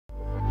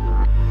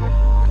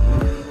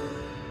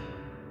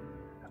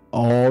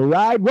All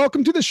right.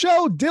 Welcome to the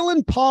show.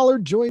 Dillon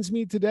Pollard joins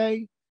me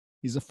today.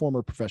 He's a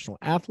former professional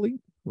athlete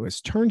who has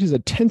turned his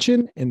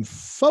attention and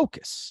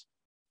focus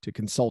to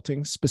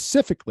consulting,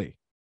 specifically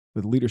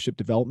with leadership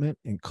development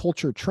and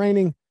culture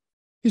training.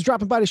 He's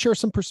dropping by to share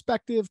some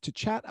perspective, to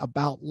chat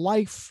about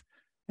life,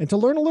 and to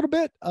learn a little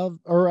bit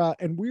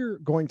and we're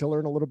going to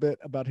learn a little bit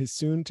about his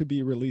soon to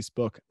be released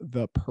book,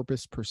 The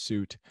Purpose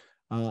Pursuit.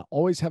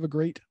 Always have a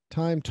great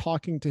time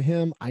talking to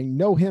him. I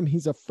know him.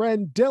 He's a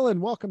friend.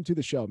 Dillon, welcome to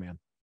the show, man.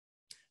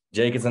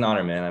 Jake, it's an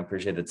honor, man. I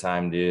appreciate the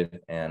time, dude.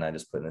 And I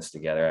just putting this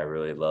together. I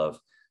really love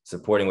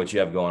supporting what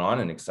you have going on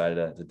and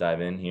excited to dive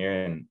in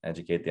here and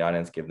educate the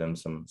audience, give them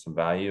some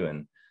value,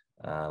 and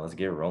let's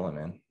get it rolling,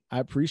 man. I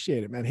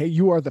appreciate it, man. Hey,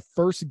 you are the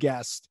first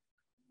guest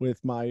with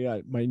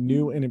my my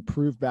new and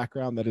improved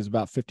background that is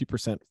about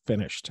 50%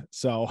 finished.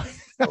 So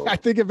I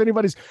think if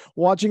anybody's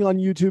watching on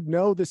YouTube,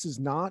 no, this is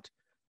not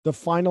the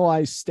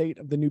finalized state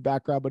of the new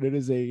background, but it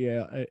is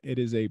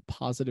a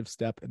positive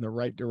step in the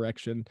right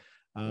direction.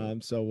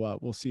 So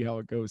we'll see how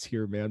it goes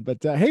here, man. But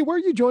hey, where are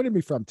you joining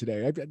me from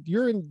today?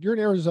 You're in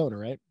Arizona,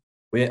 right?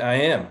 I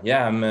am.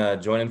 Yeah, I'm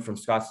joining from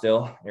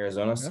Scottsdale,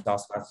 Arizona,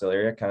 South Scottsdale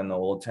area, kind of in the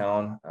Old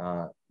Town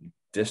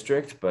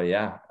district. But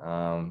yeah,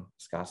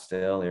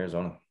 Scottsdale,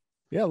 Arizona.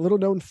 Yeah, a little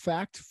known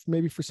fact,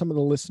 maybe for some of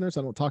the listeners,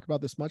 I don't talk about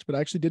this much, but I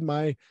actually did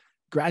my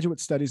graduate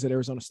studies at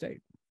Arizona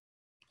State.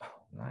 Oh,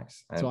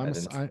 nice. So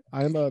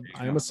I am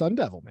a Sun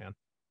Devil, man.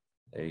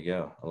 There you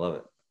go. I love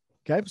it.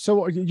 Okay,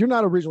 so you're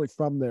not originally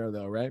from there,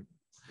 though, right?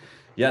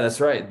 Yeah, that's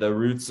right. The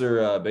roots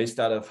are based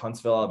out of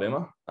Huntsville,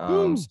 Alabama.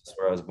 So that's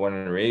where I was born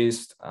and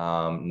raised,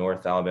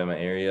 North Alabama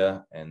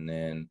area. And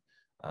then,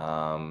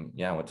 I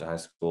went to high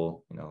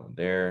school,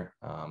 there,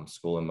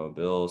 school in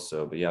Mobile.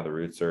 So, but yeah, the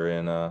roots are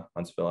in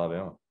Huntsville,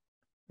 Alabama.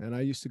 And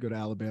I used to go to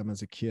Alabama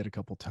as a kid a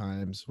couple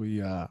times.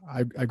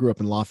 I grew up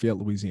in Lafayette,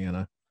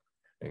 Louisiana.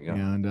 There you go.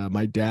 And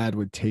my dad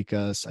would take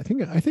us. I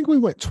think we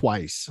went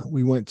twice.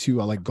 We went to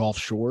like Gulf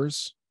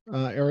Shores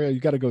area. You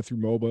got to go through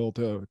Mobile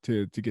to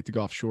get to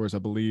Gulf Shores, I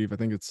believe. I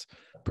think it's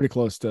pretty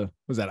close to,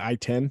 was that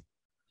I-10?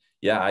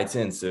 Yeah,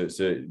 I-10.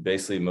 So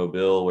basically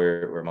Mobile,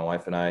 where my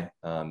wife and I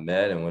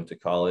met and went to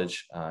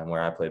college, and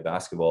where I played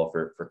basketball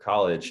for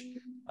college,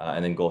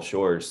 and then Gulf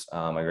Shores.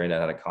 My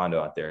granddad had a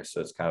condo out there, so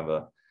it's kind of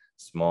a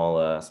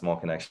small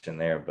connection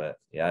there. But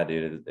yeah,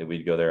 dude,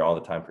 we'd go there all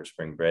the time for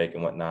spring break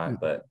and whatnot.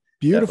 But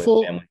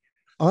beautiful,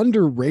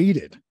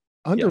 underrated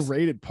Yes.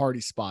 Party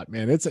spot,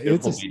 man. It's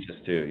beaches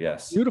too.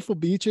 Yes. Beautiful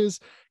beaches,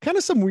 kind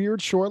of some weird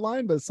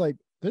shoreline, but it's like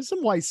there's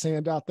some white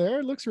sand out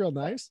there. It looks real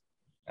nice.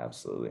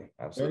 Absolutely.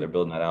 They're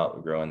building that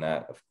out, growing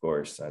that, of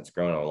course. It's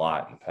grown a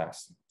lot in the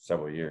past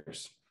several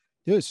years.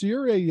 Yeah. So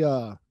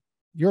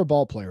you're a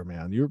ball player,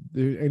 man.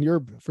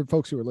 You're for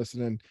folks who are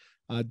listening,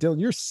 Dillon,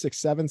 you're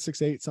 6'7",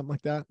 6'8", something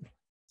like that.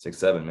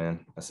 6'7",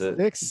 man. That's it.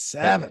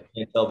 6'7".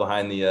 Can't tell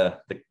behind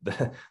the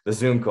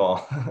Zoom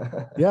call.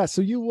 Yeah.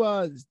 So you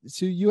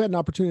had an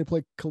opportunity to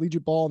play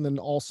collegiate ball, and then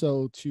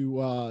also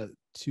to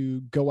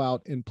go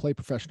out and play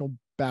professional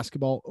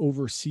basketball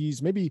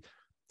overseas. Maybe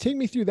take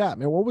me through that,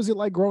 man. What was it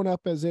like growing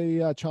up as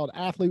a child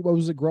athlete? What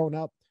was it growing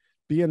up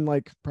being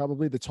like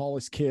probably the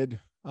tallest kid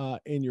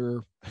in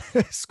your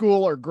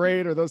school or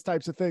grade or those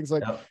types of things?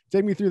 Like,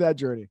 Take me through that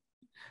journey.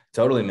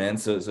 Totally, man.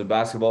 So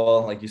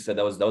basketball, like you said,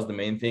 that was the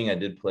main thing. I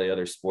did play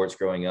other sports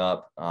growing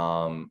up.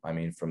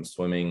 From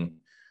swimming,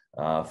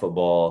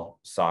 football,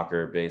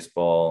 soccer,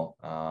 baseball,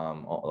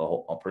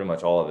 pretty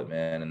much all of it,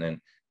 man. And then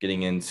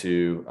getting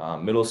into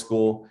middle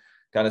school,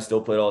 kind of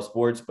still played all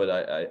sports,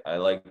 but I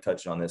like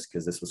touching on this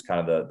because this was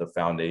kind of the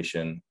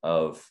foundation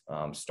of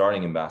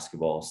starting in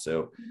basketball.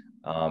 So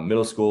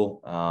middle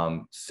school,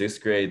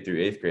 6th grade through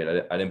 8th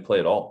grade, I didn't play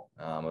at all.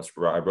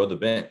 I rode the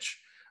bench.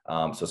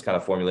 So it's kind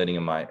of formulating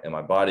in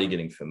my body,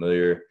 getting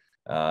familiar,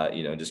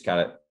 just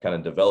kind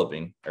of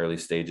developing early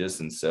stages.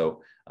 And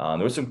so there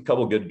were some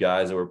couple good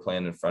guys that were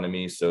playing in front of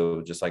me.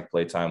 So just like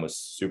playtime was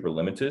super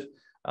limited,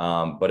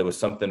 but it was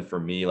something for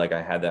me. Like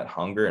I had that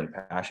hunger and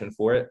passion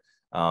for it.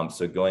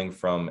 So going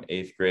from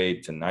 8th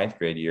grade to 9th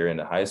grade year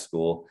into high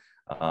school,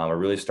 I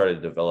really started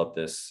to develop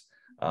this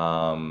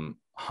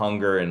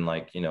hunger and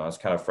I was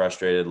kind of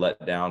frustrated,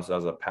 let down. So that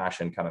was a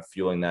passion kind of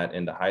fueling that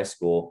into high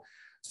school.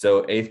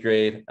 So 8th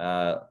grade,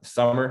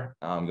 summer,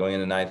 going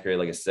into 9th grade,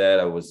 like I said,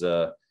 I was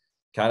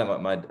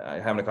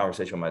having a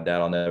conversation with my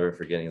dad. I'll never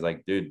forget. He's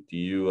like, dude, do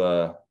you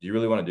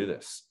really want to do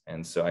this?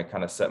 And so I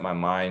kind of set my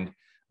mind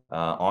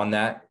on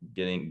that,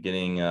 getting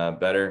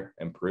better,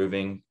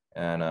 improving,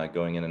 and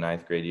going into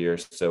 9th grade year.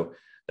 So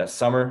that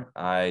summer,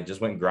 I just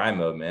went grind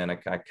mode, man. I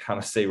kind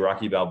of say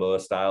Rocky Balboa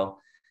style.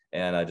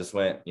 And I just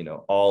went,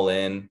 all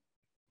in,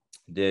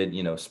 did,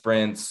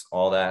 sprints,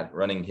 all that,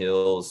 running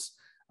hills,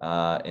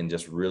 and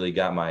just really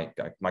got my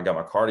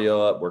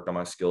cardio up, worked on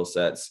my skill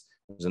sets,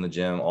 was in the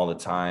gym all the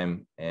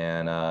time,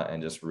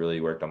 and just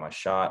really worked on my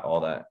shot,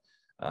 all that,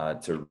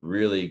 to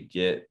really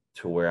get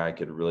to where I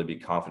could really be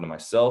confident in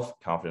myself,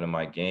 confident in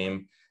my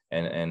game,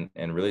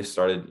 and really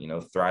started,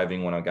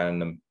 thriving when I got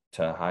into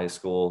high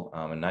school.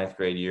 In 9th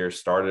grade year,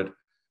 started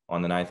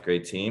on the ninth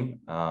grade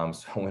team. So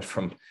I went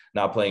from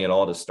not playing at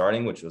all to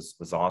starting, which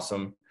was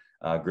awesome.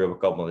 Grew up a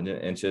couple of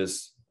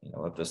inches,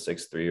 up to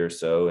 6'3" or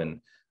so. And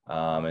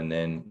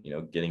then,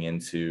 getting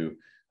into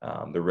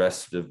the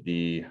rest of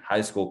the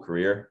high school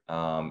career,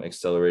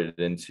 accelerated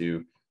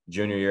into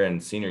junior year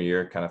and senior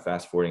year, kind of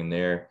fast forwarding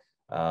there.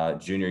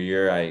 Junior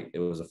year, it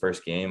was the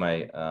first game.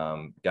 I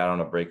got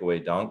on a breakaway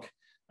dunk.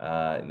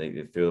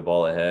 They threw the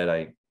ball ahead.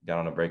 I got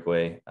on a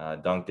breakaway,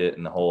 dunked it,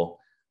 and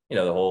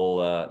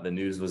the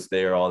news was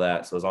there, all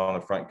that. So it was on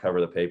the front cover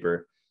of the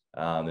paper,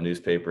 the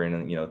newspaper,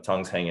 and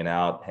tongues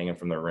hanging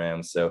from the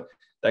rim. So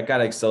that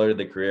kind of accelerated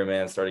the career,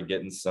 man. Started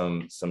getting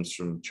some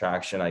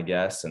traction, I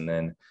guess, and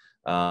then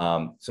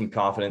some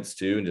confidence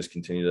too, and just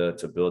continue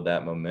to build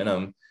that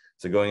momentum.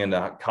 So going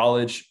into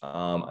college,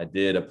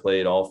 I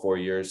played all 4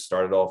 years,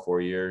 started all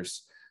 4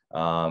 years,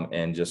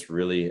 and just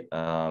really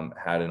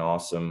had an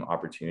awesome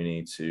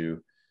opportunity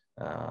to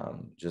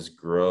just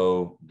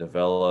grow,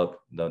 develop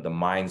the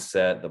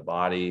mindset, the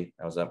body.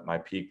 I was at my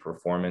peak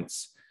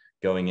performance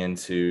going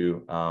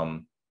into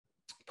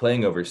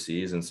playing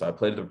overseas. And so I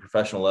played at the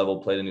professional level,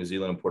 played in New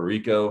Zealand and Puerto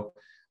Rico.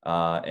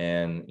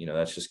 And,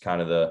 that's just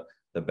kind of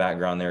the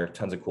background there.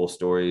 Tons of cool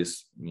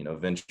stories,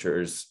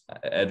 adventures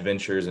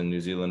in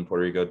New Zealand,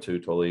 Puerto Rico, two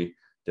totally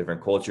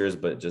different cultures,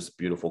 but just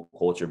beautiful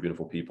culture,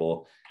 beautiful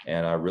people.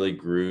 And I really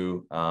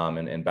grew,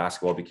 and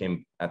basketball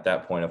became at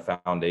that point a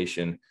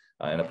foundation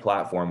and a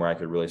platform where I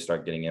could really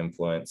start getting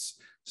influence,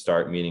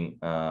 start meeting,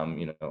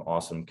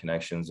 awesome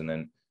connections. And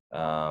then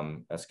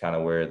that's kind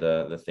of where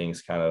the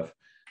things kind of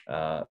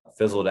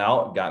fizzled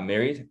out, got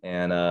married,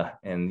 and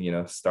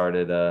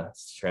started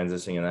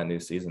transitioning in that new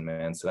season,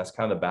 man. So that's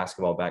kind of the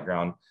basketball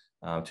background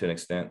to an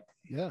extent.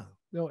 Yeah.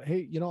 No,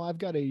 hey, I've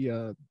got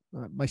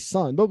my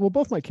son, but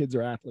both my kids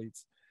are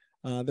athletes.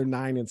 They're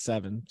 9 and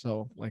 7.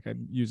 So like I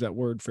use that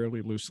word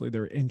fairly loosely.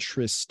 They're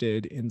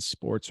interested in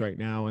sports right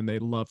now, and they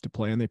love to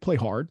play, and they play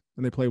hard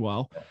and they play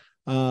well.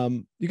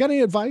 You got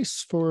any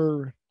advice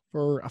for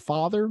a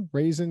father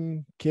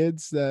raising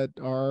kids that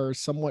are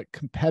somewhat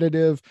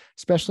competitive,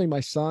 especially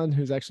my son,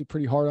 who's actually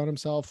pretty hard on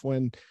himself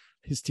when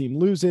his team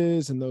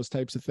loses and those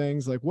types of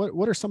things? Like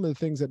what are some of the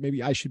things that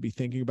maybe I should be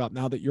thinking about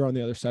now that you're on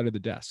the other side of the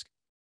desk?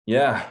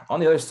 Yeah,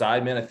 on the other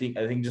side, man, I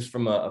think just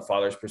from a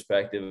father's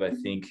perspective, I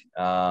think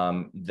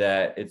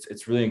that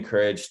it's really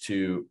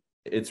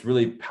it's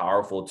really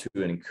powerful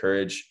to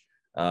encourage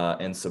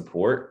and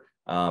support,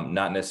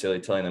 not necessarily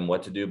telling them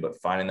what to do,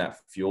 but finding that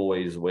fuel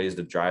ways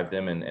to drive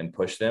them and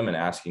push them, and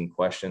asking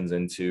questions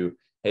into,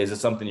 hey, is this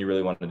something you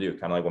really want to do?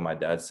 Kind of like what my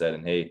dad said.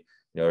 And hey,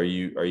 are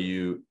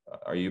you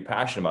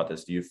passionate about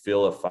this? Do you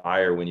feel a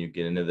fire when you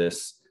get into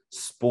this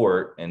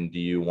sport? And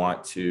do you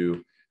want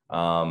to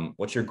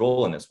what's your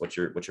goal in this? What's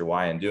your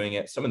why in doing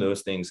it? Some of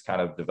those things,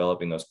 kind of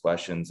developing those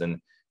questions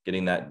and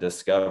getting that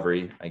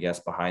discovery, I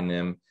guess, behind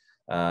them.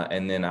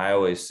 And then I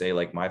always say,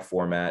 like, my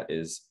format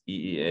is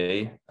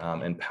EEA,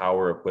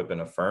 empower, equip,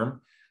 and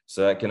affirm.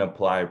 So that can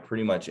apply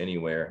pretty much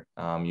anywhere.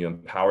 You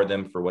empower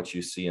them for what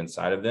you see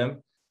inside of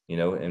them,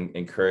 and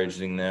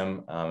encouraging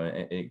them,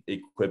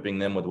 equipping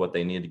them with what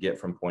they need to get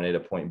from point A to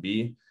point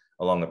B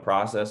along the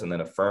process, and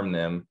then affirm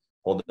them,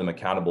 hold them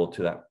accountable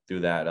to that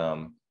through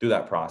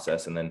that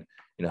process, and then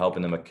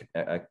helping them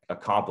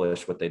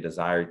accomplish what they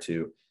desire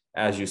to,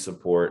 as you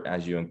support,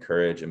 as you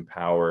encourage,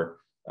 empower,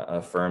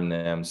 affirm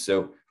them.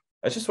 So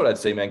that's just what I'd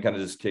say, man. Kind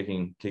of just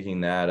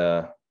kicking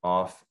that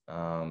off,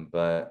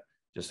 but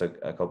just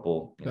a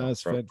couple.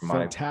 That's from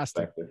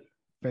fantastic.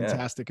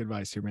 Fantastic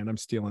advice here, man. I'm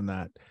stealing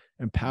that.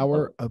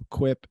 Empower,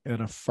 equip,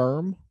 and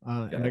affirm.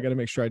 And I got to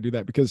make sure I do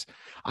that, because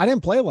I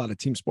didn't play a lot of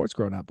team sports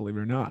growing up, believe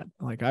it or not.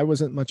 Like, I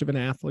wasn't much of an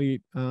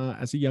athlete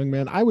as a young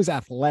man. I was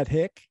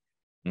athletic,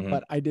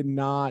 but I did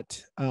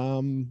not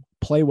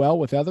play well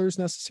with others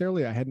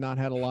necessarily. I had not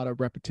had a lot of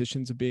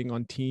repetitions of being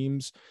on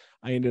teams.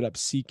 I ended up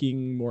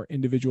seeking more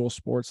individual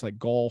sports like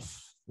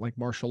golf, like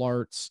martial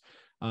arts,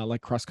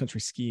 like cross-country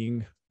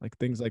skiing, like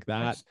things like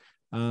that.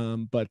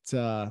 Nice.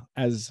 But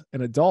as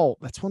an adult,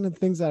 that's one of the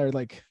things that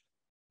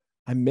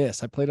I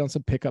miss. I played on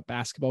some pickup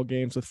basketball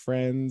games with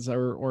friends,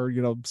 or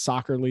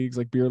soccer leagues,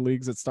 like beer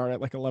leagues that start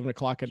at like 11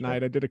 o'clock at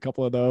night. I did a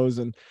couple of those,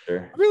 and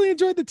I really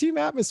enjoyed the team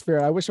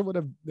atmosphere. I wish I would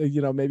have,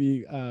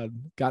 maybe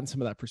gotten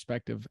some of that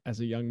perspective as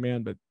a young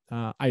man, but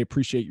I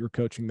appreciate your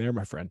coaching there,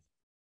 my friend.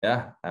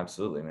 Yeah,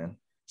 absolutely, man.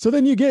 So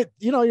then you get,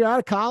 you're out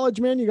of college,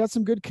 man, you got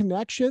some good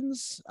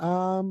connections.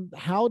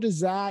 How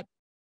does that,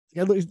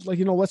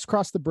 let's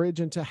cross the bridge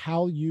into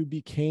how you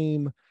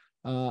became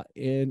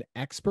an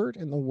expert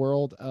in the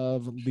world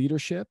of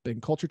leadership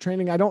and culture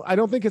training. I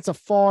don't think it's a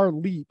far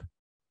leap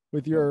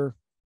with your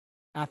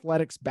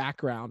athletics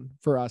background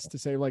for us to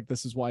say, like,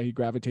 this is why he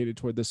gravitated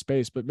toward this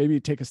space, but maybe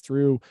take us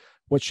through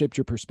what shaped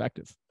your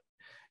perspective.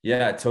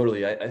 Yeah,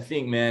 totally. I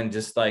think, man,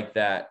 just like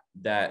that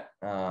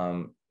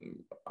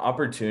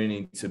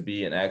opportunity to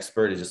be an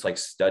expert is just like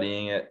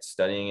studying it,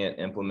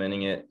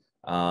 implementing it.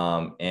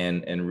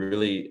 And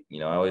really,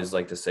 I always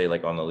like to say,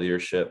 like, on the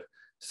leadership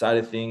side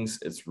of things,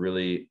 it's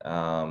really,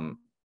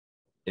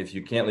 if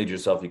you can't lead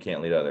yourself, you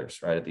can't lead others,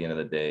 right? At the end of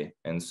the day.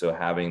 And so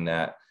having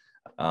that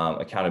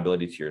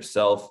accountability to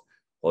yourself,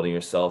 holding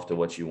yourself to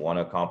what you want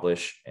to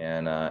accomplish,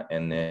 and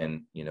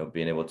then,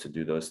 being able to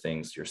do those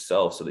things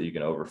yourself so that you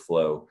can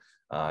overflow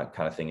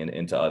kind of thing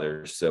into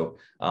others. So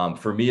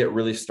for me, it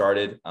really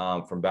started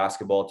from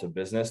basketball to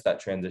business. That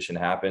transition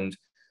happened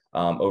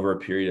over a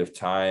period of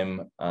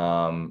time,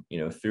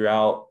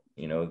 throughout,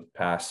 the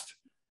past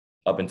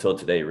up until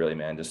today, really,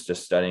 man,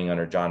 just studying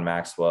under John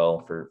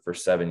Maxwell for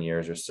 7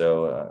 years or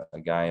so, a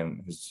guy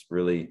who's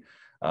really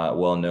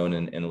well known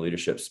in the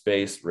leadership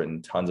space,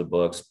 written tons of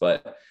books.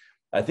 But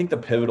I think the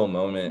pivotal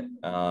moment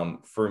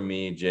for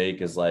me,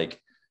 Jake, is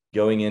like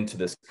going into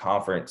this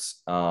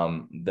conference,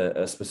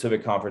 a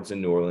specific conference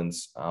in New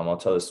Orleans. I'll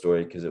tell the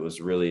story because it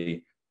was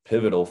really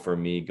pivotal for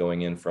me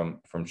going in from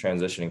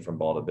transitioning from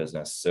ball to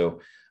business. So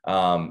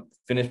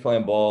finished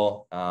playing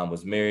ball,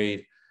 was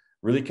married,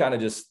 really kind of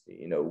just,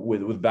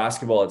 with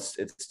basketball,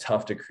 it's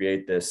tough to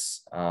create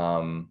this,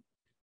 when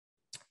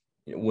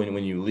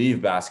you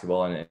leave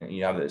basketball and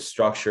you have this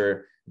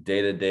structure,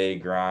 day-to-day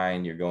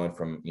grind, you're going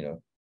from,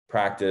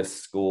 practice,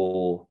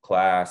 school,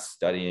 class,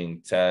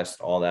 studying,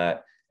 test, all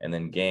that, and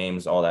then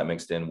games, all that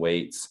mixed in,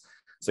 weights.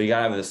 So you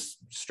gotta have this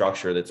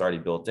structure that's already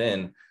built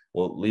in.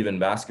 Well, leaving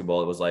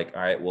basketball, it was like,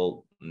 all right,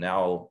 well,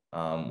 now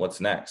what's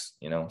next?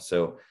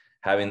 So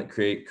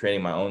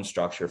creating my own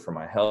structure for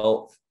my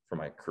health, for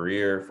my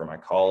career, for my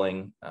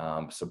calling,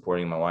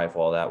 supporting my wife,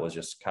 all that was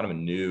just kind of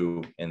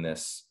new in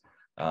this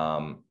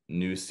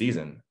new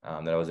season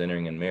that I was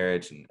entering in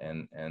marriage.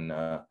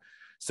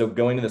 So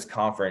going to this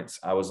conference,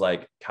 I was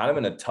like kind of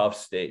in a tough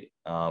state,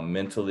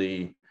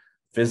 mentally,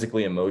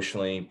 physically,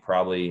 emotionally,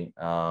 probably,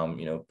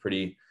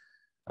 pretty,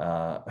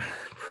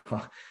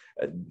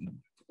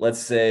 let's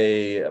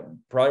say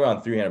probably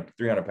around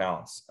 300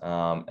 pounds.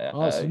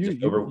 So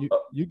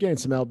you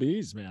gained some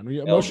LBs, man. Were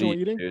you emotional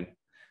eating? Dude.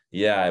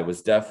 Yeah, it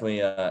was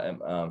definitely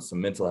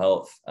some mental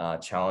health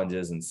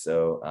challenges. And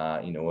so,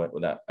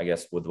 with that, I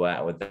guess with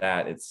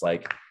that, it's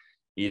like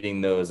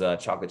eating those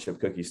chocolate chip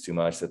cookies too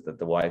much that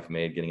the wife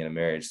made getting in a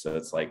marriage. So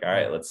it's like, all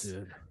right,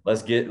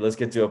 let's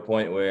get to a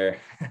point where,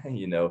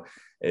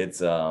 it's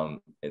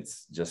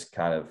just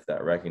kind of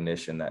that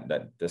recognition that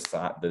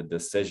the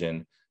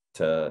decision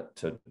to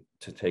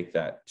take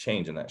that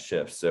change and that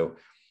shift. So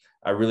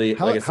I really,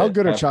 how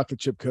good are chocolate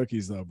chip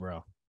cookies though,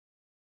 bro?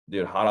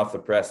 Dude, hot off the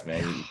press,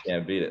 man. You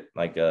can't beat it.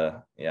 Like,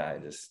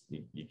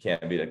 you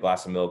can't beat a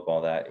glass of milk,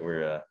 all that.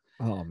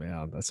 Oh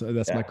man, that's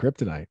my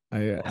kryptonite.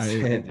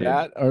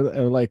 That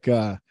or like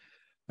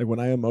when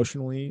I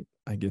emotionally,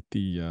 I get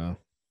these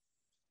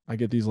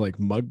like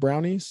mug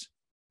brownies,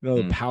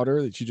 the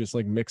powder that you just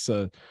like mix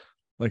a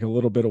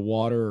little bit of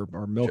water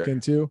or milk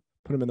into,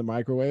 put them in the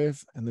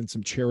microwave, and then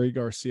some Cherry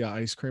Garcia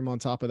ice cream on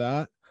top of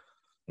that.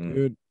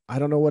 Dude, I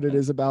don't know what it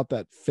is about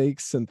that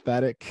fake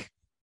synthetic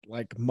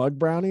like mug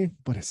brownie,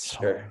 but it's so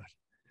good.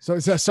 So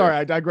sorry,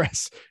 I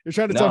digress. You're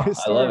trying to tell me a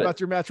story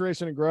about your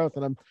maturation and growth,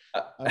 and I'm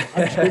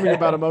dreaming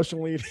about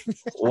emotional eating.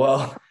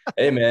 Well,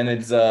 hey man,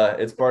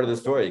 it's part of the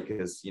story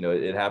because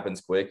it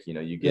happens quick.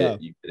 You get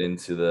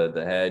into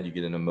the head, you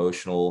get an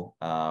emotional,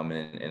 and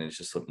it's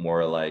just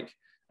more like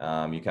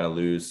you kind of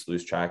lose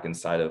track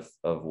inside of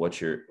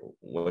what you're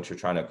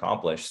trying to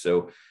accomplish.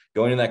 So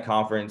going to that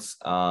conference,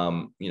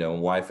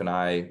 wife and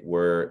I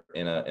were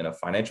in a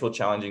financial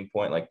challenging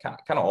point, like kind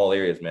of all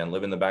areas, man.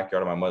 Live in the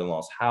backyard of my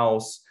mother-in-law's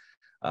house.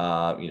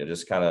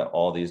 Just kind of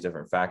all these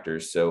different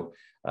factors. So,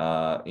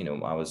 I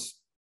was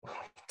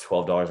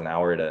 $12 an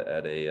hour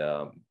at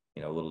a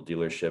little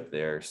dealership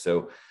there.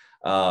 So,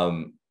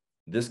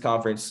 this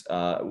conference,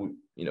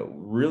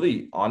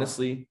 really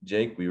honestly,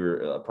 Jake, we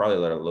were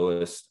probably at our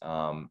lowest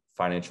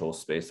financial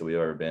space that we've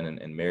ever been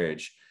in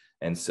marriage.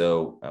 And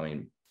so, I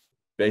mean,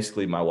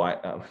 basically my wife,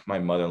 my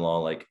mother-in-law,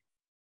 like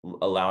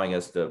allowing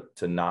us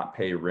to not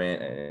pay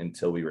rent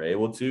until we were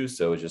able to.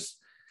 So it just,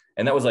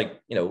 and that was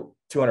like,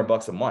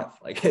 $200 a month.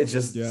 Like it's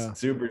just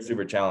super,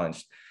 super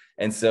challenged.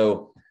 And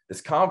so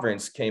this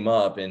conference came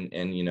up and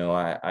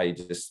I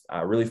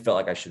really felt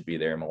like I should be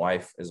there. My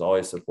wife is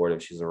always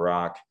supportive. She's a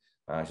rock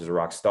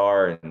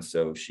star. And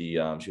so she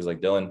was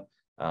like, Dillon,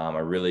 I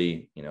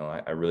really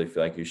feel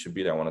like you should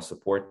be there. I want to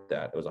support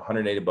that. It was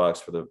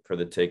 $180 for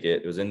the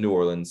ticket. It was in New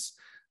Orleans.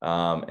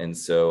 And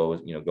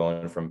so,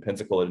 going from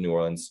Pensacola to New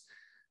Orleans,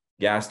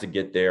 gas to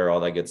get there,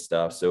 all that good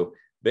stuff. So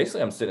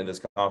basically I'm sitting at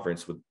this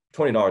conference with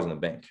 $20 in the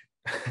bank.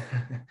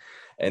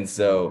 And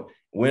so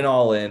went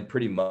all in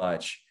pretty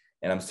much.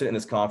 And I'm sitting in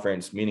this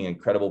conference, meeting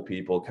incredible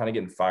people, kind of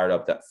getting fired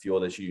up, that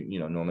fuel that you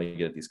normally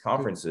get at these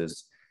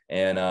conferences.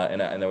 And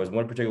there was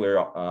one particular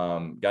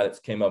guy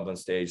that came up on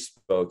stage,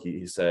 spoke.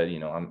 He said,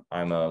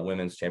 I'm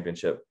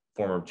a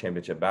former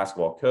championship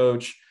basketball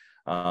coach.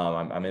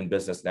 I'm in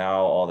business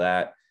now, all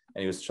that.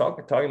 And he was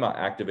talking about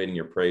activating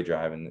your prey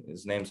drive. And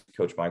his name's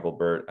Coach Michael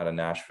Burt out of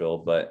Nashville,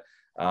 but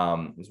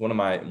he's one of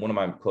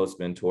my close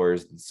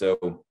mentors. And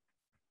so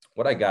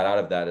what I got out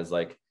of that is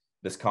like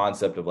this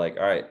concept of like,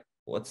 all right,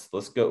 let's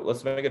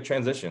make a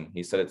transition.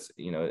 He said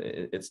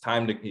it's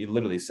time to, he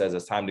literally says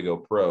it's time to go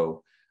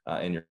pro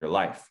in your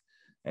life.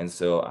 And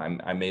so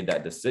I made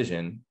that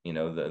decision. You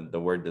know, the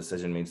word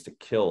decision means to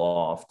kill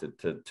off,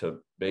 to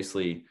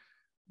basically,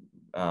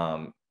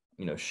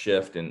 you know,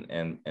 shift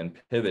and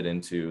pivot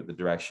into the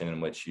direction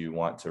in which you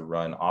want to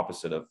run,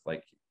 opposite of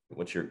like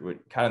what you're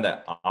kind of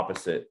that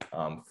opposite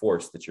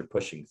force that you're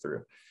pushing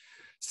through.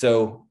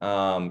 So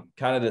kind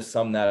of to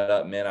sum that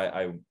up, man,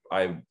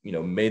 I you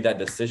know, made that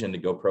decision to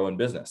go pro in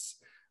business.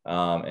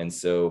 And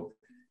so,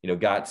 you know,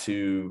 got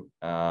to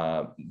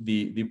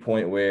the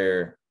point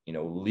where, you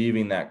know,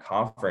 leaving that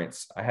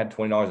conference, I had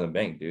 $20 in the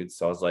bank, dude.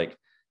 So I was like,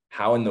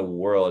 how in the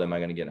world am I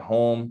going to get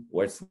home?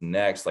 What's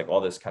next? Like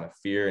all this kind of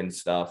fear and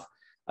stuff.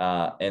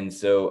 And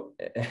so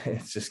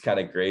it's just kind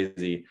of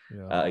crazy.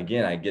 Yeah.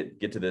 Again, I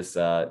get to this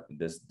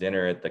this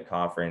dinner at the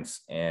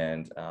conference,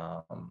 and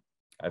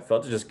I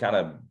felt to just kind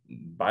of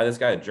buy this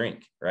guy a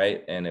drink,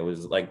 right? And it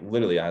was like,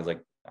 literally, I was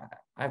like,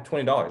 I have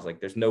 $20. Like,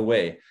 there's no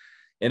way.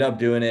 End up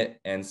doing it.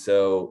 And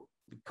so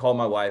called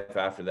my wife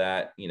after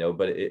that, you know,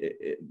 but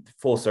it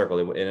full circle,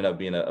 it ended up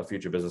being a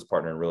future business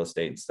partner in real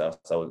estate and stuff.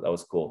 So that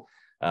was cool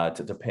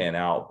to pan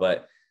out.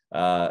 But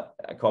I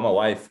called my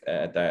wife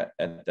at that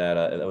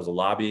it was a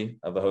lobby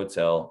of a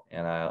hotel,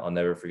 and I'll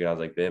never forget. I was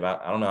like, babe,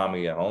 I don't know how I'm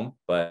gonna get home,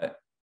 but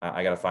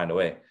I got to find a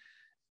way.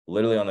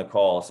 Literally on the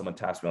call, someone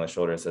taps me on the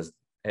shoulder and says,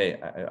 hey,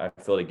 I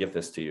feel to gift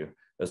this to you. It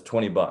was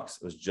 $20.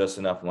 It was just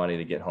enough money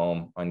to get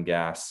home on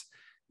gas.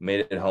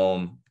 Made it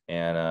home,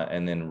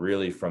 and then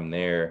really from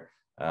there,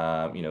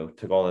 you know,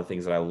 took all the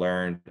things that I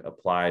learned,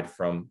 applied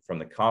from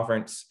the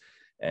conference,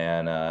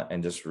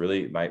 and just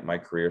really my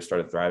career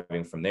started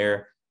thriving from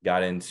there.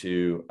 Got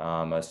into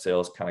a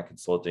sales kind of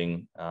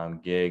consulting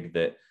gig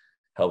that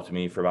helped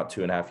me for about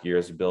 2.5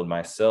 years to build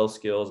my sales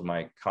skills,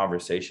 my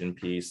conversation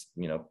piece,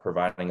 you know,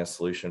 providing a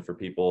solution for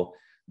people.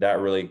 That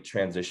really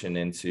transitioned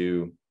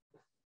into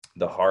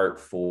the heart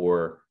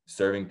for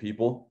serving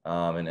people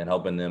and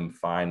helping them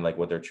find like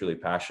what they're truly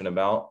passionate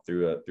about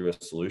through a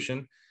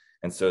solution.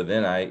 And so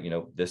then you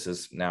know, this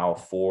is now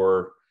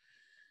 4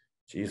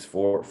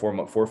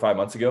 or 5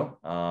 months ago,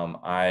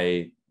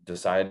 I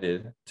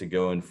decided to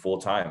go in full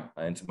time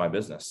into my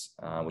business,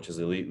 which is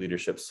Elite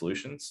Leadership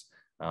Solutions.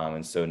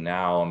 And so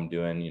now I'm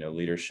doing, you know,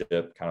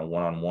 leadership kind of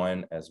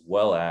one-on-one, as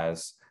well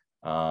as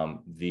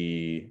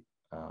the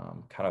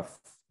kind of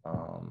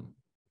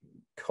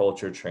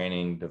culture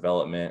training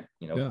development,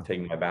 you know,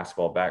 taking my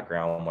basketball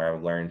background where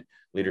I've learned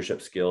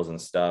leadership skills and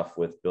stuff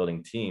with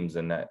building teams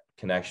and that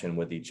connection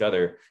with each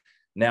other,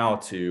 now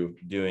to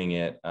doing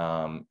it,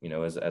 you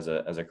know, as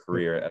a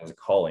career, as a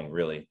calling,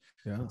 really.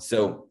 Yeah.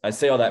 So I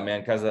say all that,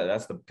 man, because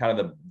that's the kind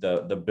of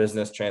the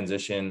business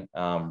transition,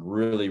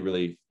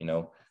 really, you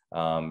know,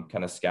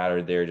 kind of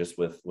scattered there, just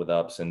with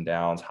ups and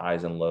downs,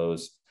 highs and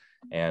lows.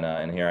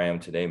 And here I am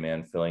today,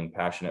 man, feeling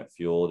passionate,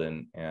 fueled,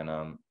 and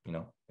you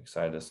know,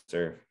 excited to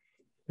serve.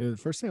 The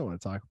first thing I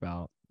want to talk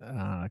about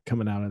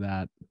coming out of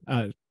that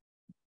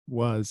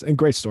was, and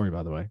great story,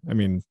 by the way. I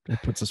mean, it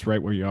puts us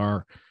right where you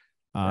are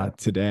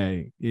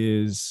today.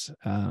 Is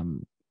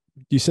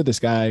you said this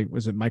guy,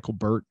 was it Michael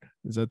Burt?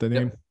 Is that the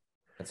name? Yep.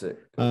 That's it.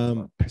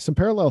 Some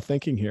parallel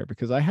thinking here,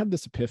 because I had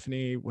this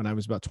epiphany when I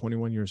was about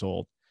 21 years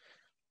old,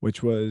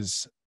 which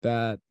was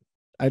that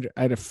I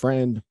had a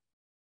friend.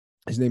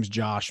 His name's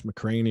Josh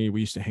McCraney.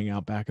 We used to hang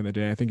out back in the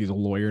day. I think he's a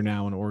lawyer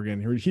now in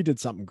Oregon. He did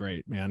something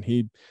great, man.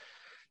 He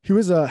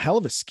was a hell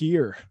of a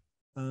skier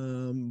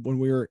when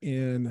we were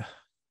in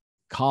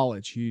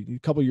college. He a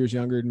couple years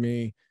younger than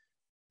me.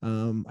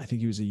 I think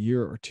he was a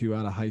year or two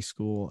out of high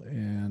school,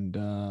 and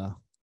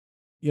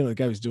you know, the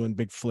guy was doing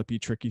big flippy,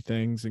 tricky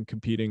things and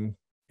competing,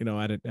 you know,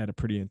 at a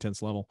pretty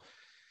intense level.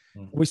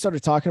 Mm-hmm. We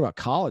started talking about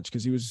college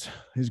because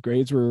his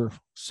grades were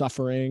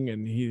suffering,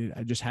 and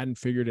I just hadn't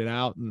figured it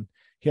out. And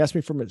he asked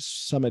me for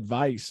some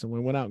advice, and we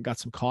went out and got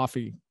some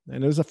coffee.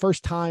 And it was the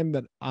first time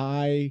that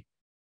I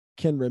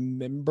can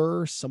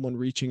remember someone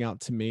reaching out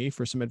to me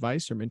for some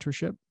advice or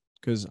mentorship,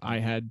 because I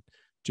had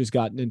just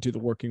gotten into the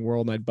working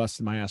world and I'd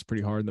busted my ass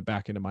pretty hard in the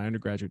back end of my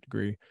undergraduate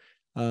degree.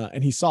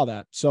 And he saw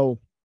that. So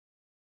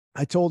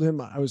I told him,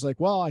 I was like,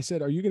 well, I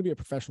said, are you going to be a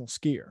professional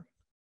skier?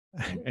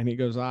 And he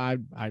goes, I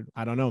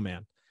don't know,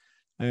 man.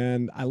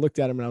 And I looked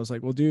at him and I was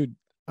like, well, dude,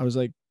 I was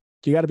like,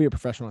 you got to be a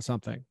professional at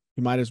something.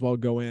 You might as well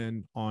go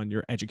in on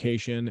your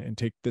education and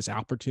take this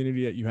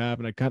opportunity that you have.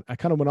 And I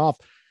kind of went off,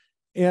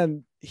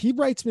 and he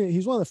writes me.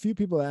 He's one of the few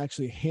people that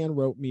actually hand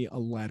wrote me a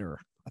letter,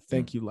 a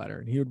thank you letter.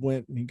 And he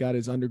went and he got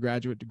his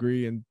undergraduate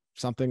degree in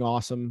something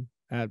awesome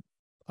at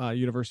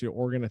University of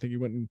Oregon. I think he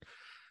went and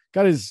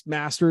got his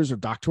master's or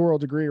doctoral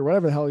degree or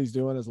whatever the hell he's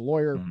doing as a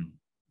lawyer.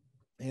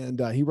 And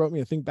he wrote me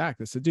a thing back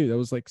that said, dude, that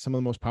was like some of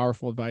the most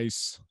powerful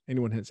advice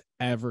anyone has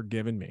ever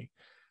given me.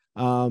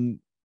 And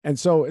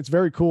so it's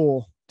very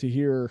cool to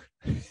hear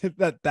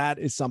that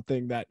is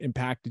something that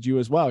impacted you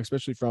as well,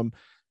 especially from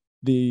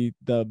the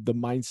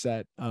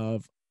mindset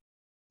of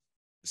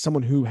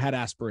someone who had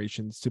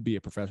aspirations to be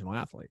a professional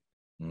athlete.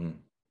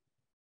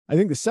 I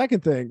think the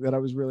second thing that I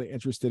was really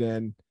interested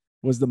in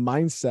was the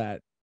mindset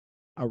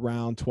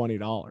around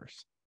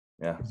 $20.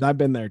 Yeah. 'Cause I've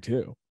been there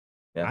too.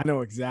 Yeah. I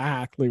know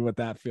exactly what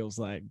that feels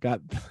like.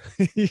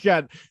 You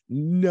got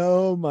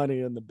no money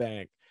in the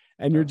bank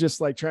and you're Yeah.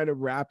 just like trying to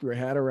wrap your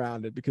head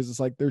around it because it's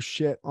like there's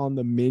shit on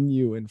the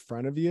menu in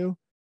front of you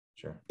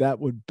Sure. that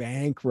would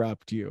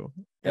bankrupt you.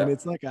 And Yeah.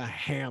 it's like a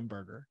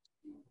hamburger.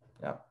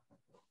 Yeah.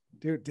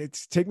 Dude,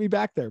 take me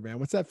back there, man.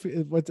 What's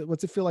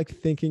it feel like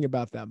thinking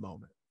about that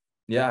moment?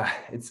 Yeah,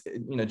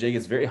 Jake,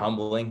 it's very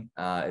humbling.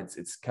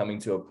 It's coming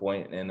to a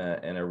point in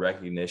a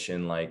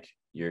recognition, like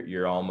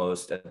you're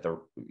almost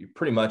you're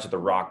pretty much at the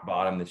rock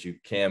bottom that you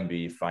can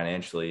be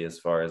financially, as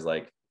far as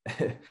like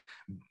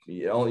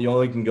you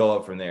only can go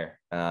up from there.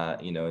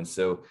 And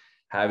so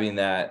having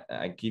that,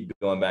 I keep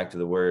going back to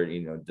the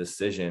word,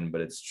 decision,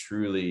 but it's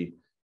truly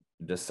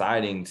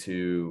deciding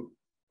to,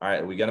 all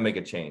right, we got to make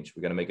a change.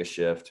 We got to make a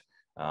shift.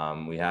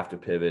 We have to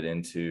pivot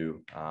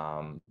into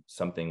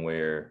something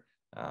where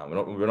we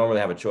don't really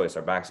have a choice.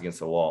 Our back's against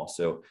the wall.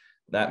 So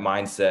that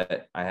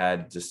mindset I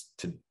had,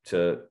 just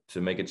to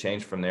make a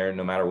change from there,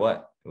 no matter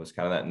what. It was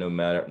kind of that no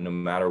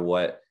matter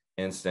what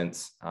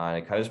instance. It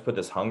kind of just put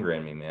this hunger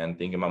in me, man,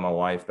 thinking about my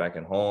wife back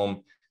at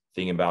home,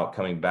 thinking about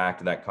coming back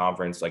to that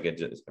conference,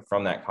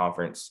 from that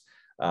conference.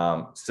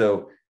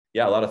 So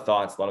yeah, a lot of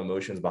thoughts, a lot of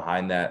emotions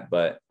behind that.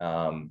 But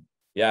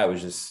yeah, it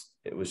was just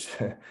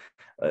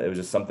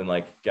something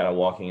like kind of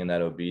walking in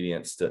that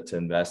obedience to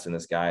invest in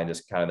this guy, and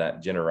just kind of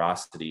that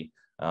generosity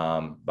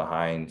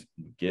behind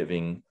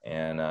giving,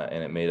 and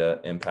it made an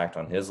impact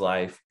on his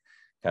life,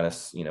 kind of,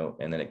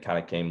 and then it kind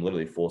of came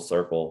literally full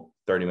circle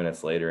 30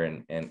 minutes later,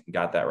 and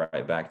got that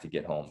right back to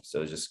get home. So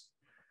it was just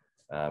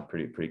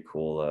pretty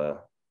cool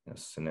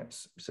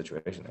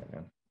situation there,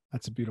 man.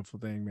 That's a beautiful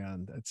thing,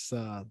 man. It's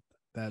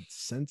that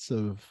sense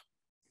of,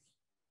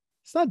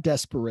 it's not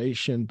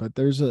desperation, but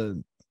there's a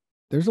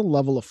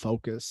level of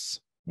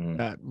focus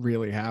that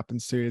really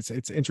happens to you.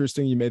 It's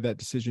interesting you made that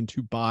decision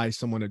to buy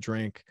someone a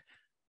drink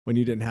when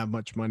you didn't have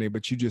much money,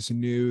 but you just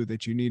knew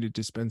that you needed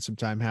to spend some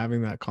time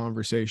having that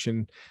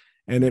conversation,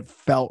 and it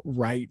felt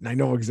right. And I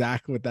know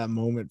exactly what that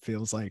moment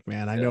feels like,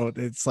 man. I know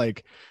it's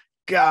like,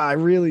 God,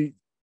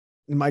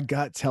 my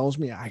gut tells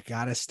me I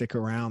gotta stick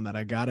around, that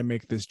I gotta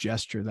make this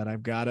gesture, that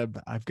I've got to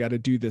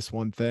do this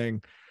one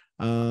thing.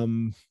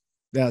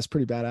 Yeah, it's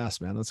pretty badass,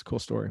 man. That's a cool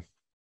story.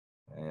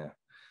 Yeah.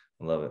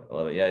 I love it. I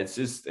love it. Yeah. It's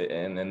just,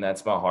 and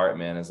that's my heart,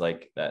 man, is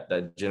like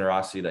that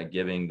generosity, that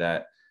giving,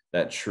 that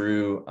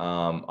true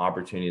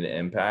opportunity to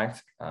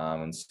impact.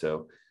 And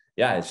so,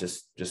 yeah, it's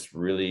just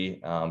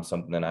really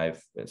something that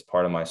it's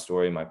part of my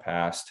story, my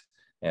past.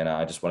 And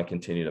I just want to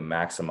continue to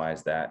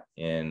maximize that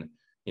in,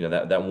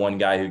 that one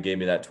guy who gave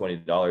me that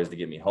 $20 to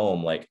get me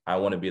home. Like, I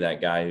want to be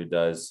that guy who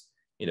does,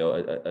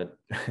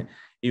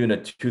 even a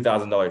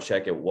 $2,000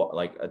 check at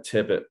like a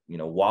tip at,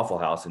 Waffle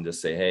House, and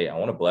just say, hey, I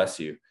want to bless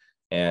you.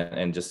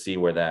 And just see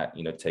where that,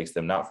 takes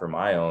them, not for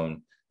my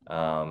own,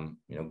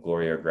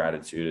 glory or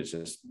gratitude. It's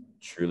just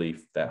truly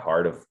that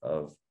heart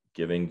of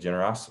giving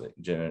generously.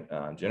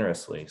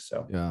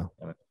 So, Yeah.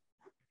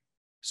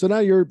 So now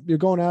you're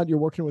going out, you're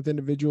working with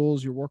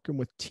individuals, you're working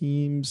with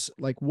teams.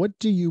 Like, what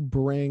do you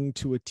bring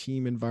to a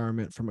team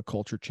environment from a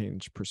culture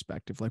change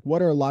perspective? Like,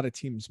 what are a lot of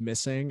teams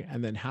missing?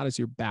 And then how does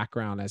your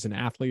background as an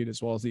athlete,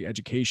 as well as the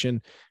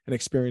education and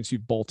experience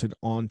you've bolted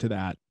onto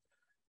that,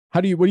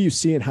 what do you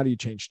see, and how do you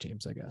change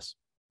teams, I guess?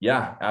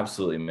 Yeah,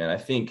 absolutely, man. I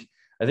think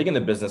in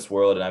the business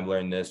world, and I've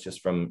learned this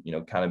just from,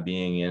 kind of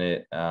being in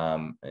it,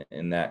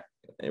 in that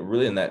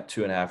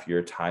 2.5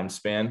 year time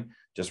span,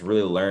 just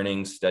really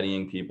learning,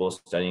 studying people,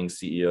 studying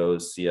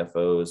CEOs,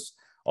 CFOs,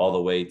 all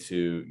the way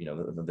to,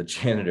 the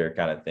janitor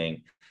kind of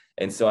thing.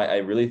 And so I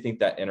really think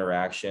that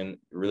interaction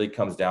really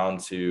comes down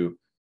to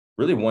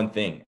really one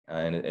thing,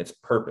 and it's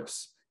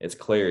purpose, it's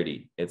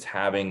clarity, it's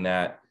having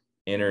that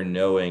inner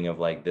knowing of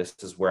like, this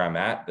is where I'm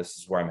at, this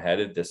is where I'm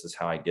headed, this is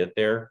how I get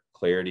there,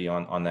 clarity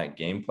on that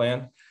game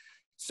plan.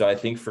 So I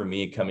think for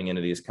me, coming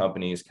into these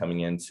companies,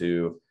 coming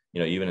into,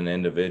 even an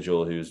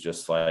individual who's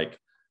just like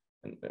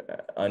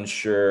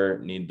unsure,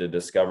 need to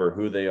discover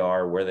who they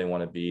are, where they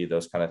want to be,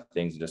 those kind of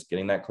things, and just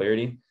getting that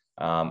clarity.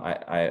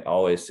 I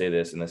always say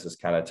this, and this is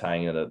kind of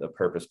tying into the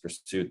purpose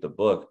pursuit, the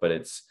book, but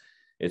it's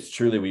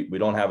truly, we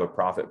don't have a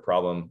profit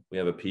problem. We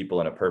have a people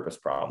and a purpose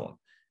problem.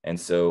 And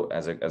so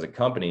as a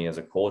company, as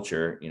a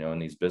culture, in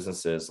these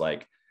businesses,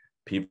 like,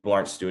 people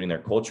aren't stewarding their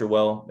culture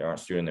well, they aren't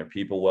stewarding their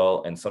people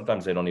well. And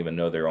sometimes they don't even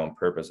know their own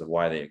purpose of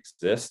why they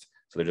exist.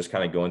 So they're just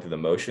kind of going through the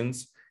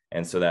motions.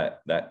 And so that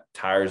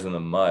tires in the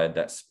mud,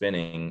 that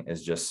spinning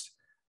is just,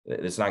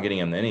 it's not getting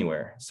them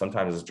anywhere.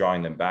 Sometimes it's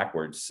drawing them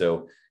backwards.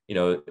 So,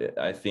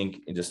 I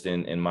think just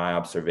in my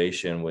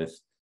observation with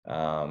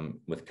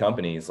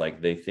companies,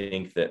 like, they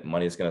think that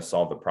money is going to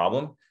solve the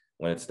problem,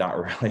 when it's not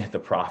really the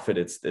profit.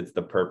 It's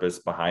the purpose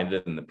behind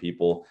it, and the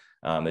people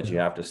that you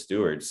have to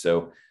steward.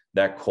 So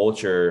that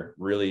culture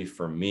really,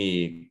 for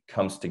me,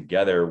 comes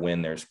together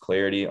when there's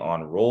clarity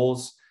on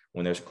roles,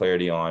 when there's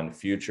clarity on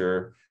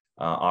future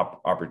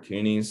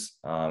opportunities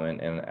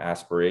and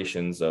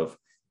aspirations of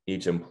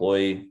each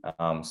employee.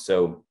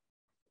 So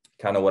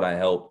kind of what I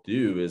help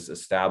do is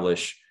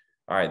establish,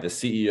 all right, the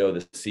CEO,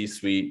 the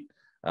C-suite,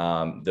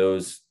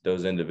 those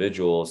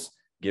individuals,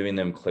 giving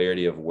them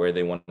clarity of where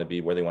they want to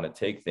be, where they want to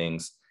take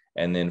things.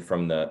 And then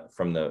from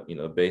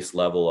the base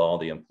level, all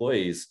the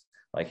employees,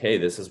 like, hey,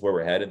 this is where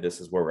we're headed. This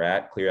is where we're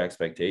at. Clear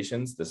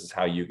expectations. This is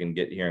how you can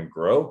get here and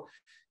grow.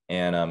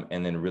 And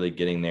then really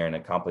getting there and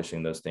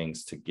accomplishing those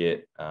things to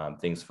get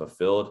things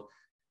fulfilled.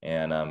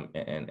 And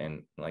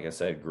like I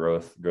said,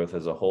 growth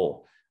as a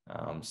whole.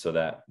 So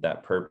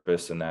that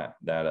purpose and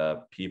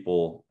that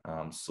people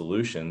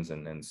solutions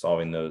and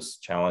solving those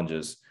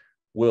challenges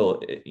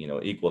will,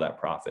 equal that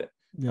profit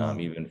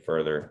even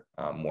further,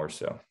 more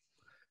so.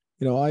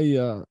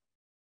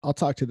 I'll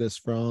talk to this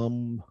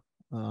from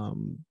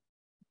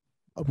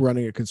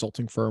running a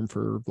consulting firm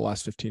for the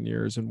last 15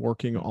 years and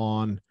working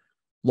on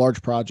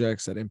large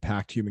projects that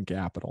impact human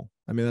capital.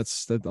 I mean,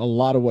 that's a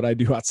lot of what I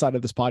do outside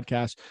of this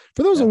podcast.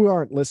 For those who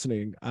aren't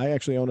listening, I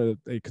actually own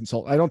a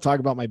consult. I don't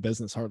talk about my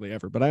business hardly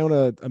ever, but I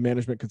own a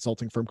management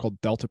consulting firm called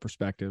Delta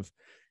Perspective.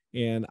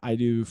 And I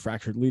do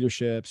fractured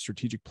leadership,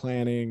 strategic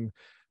planning,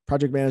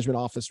 project management,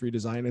 office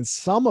redesign. And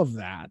some of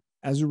that,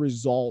 as a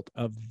result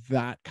of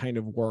that kind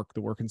of work,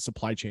 the work in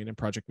supply chain and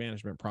project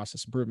management,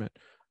 process improvement,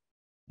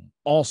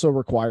 also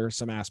requires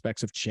some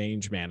aspects of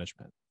change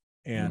management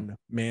and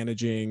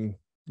managing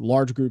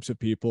large groups of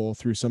people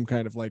through some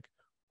kind of like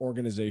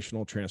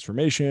organizational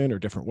transformation or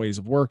different ways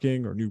of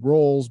working or new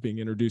roles being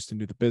introduced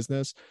into the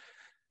business.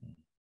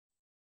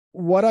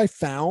 What I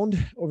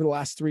found over the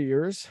last 3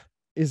 years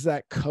is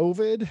that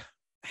COVID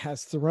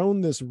has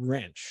thrown this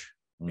wrench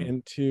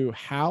into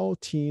how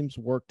teams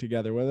work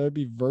together, whether it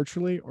be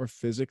virtually or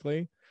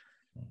physically.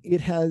 It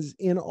has,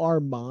 in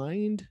our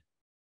mind,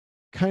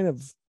 kind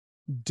of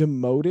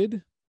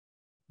demoted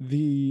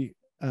the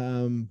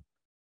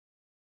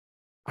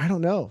I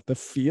don't know, the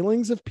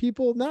feelings of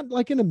people, not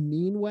like in a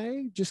mean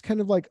way, just kind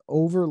of like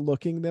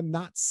overlooking them,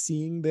 not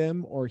seeing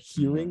them or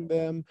hearing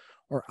them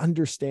or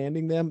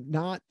understanding them,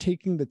 not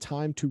taking the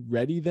time to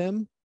ready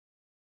them.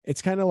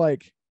 It's kind of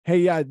like, hey,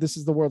 yeah, this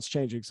is the world's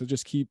changing, so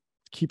just keep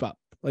up.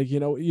 Like,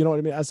 you know what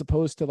I mean? As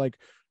opposed to like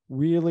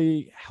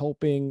really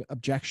helping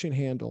objection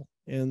handle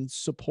and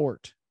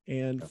support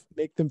and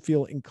make them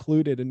feel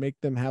included and make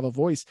them have a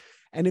voice.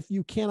 And if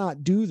you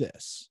cannot do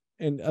this,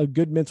 and a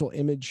good mental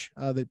image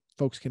that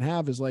folks can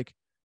have is like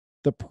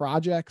the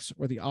projects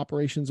or the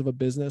operations of a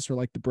business are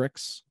like the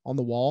bricks on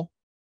the wall,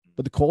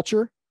 but the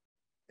culture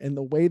and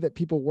the way that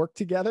people work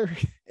together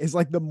is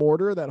like the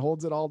mortar that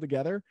holds it all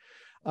together.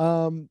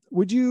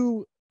 Would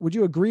you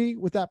agree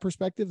with that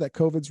perspective that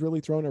COVID's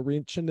really thrown a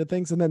wrench into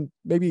things? And then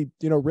maybe,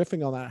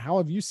 riffing on that, how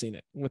have you seen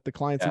it with the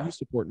clients that you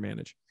support and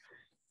manage?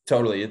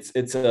 Totally. It's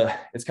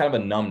kind of a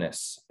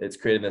numbness. It's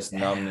created this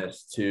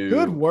numbness to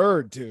good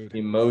word, dude.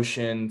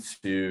 Emotion,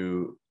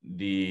 to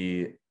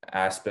the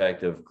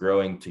aspect of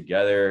growing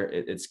together.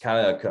 It's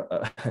kind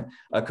of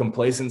a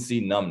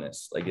complacency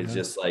numbness. Like it's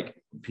just like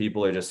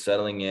people are just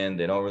settling in.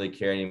 They don't really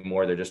care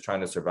anymore. They're just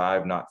trying to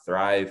survive, not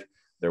thrive.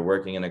 They're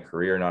working in a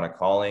career, not a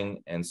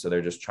calling. And so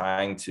they're just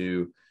trying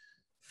to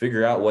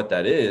figure out what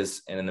that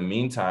is. And in the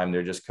meantime,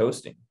 they're just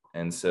coasting.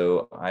 And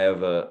so I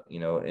have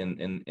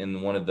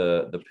in one of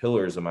the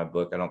pillars of my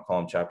book, I don't call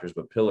them chapters,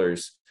 but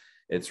pillars.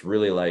 It's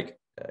really like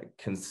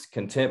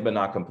content, but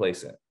not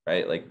complacent,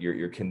 right? Like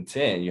you're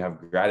content, you have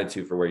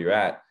gratitude for where you're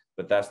at,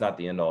 but that's not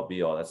the end all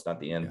be all. That's not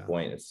the end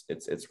point.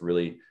 It's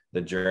really the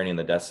journey and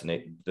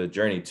the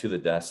journey to the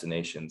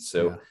destination.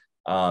 So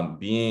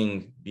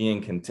being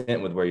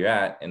content with where you're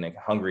at and like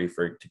hungry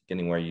for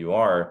getting where you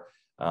are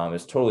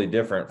is totally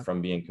different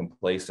from being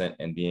complacent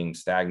and being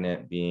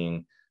stagnant,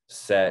 being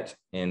set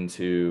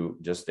into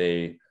just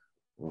a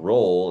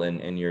role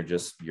and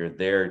you're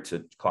there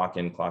to clock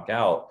in, clock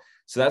out.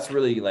 So that's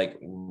really like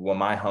when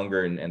my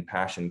hunger and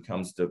passion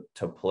comes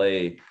to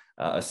play,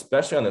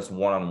 especially on this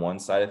one-on-one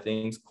side of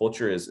things.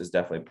 Culture is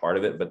definitely part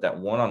of it, but that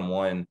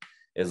one-on-one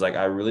is like,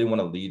 I really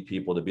want to lead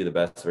people to be the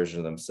best version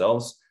of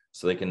themselves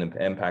so they can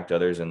impact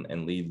others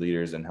and lead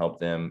leaders and help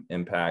them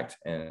impact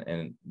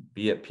and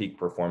be at peak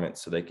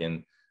performance so they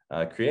can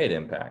create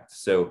impact.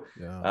 So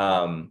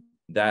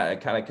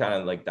that kind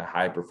of like the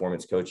high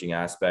performance coaching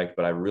aspect,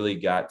 but I really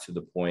got to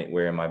the point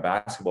where in my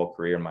basketball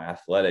career, in my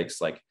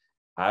athletics, like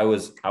I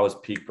was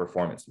peak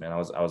performance, man. I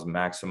was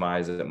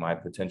maximized at my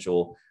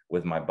potential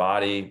with my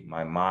body,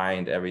 my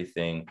mind,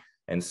 everything.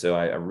 And so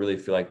I really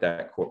feel like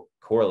that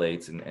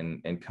correlates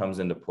and comes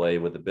into play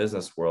with the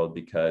business world,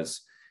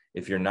 because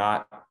if you're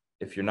not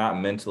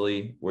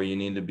mentally where you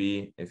need to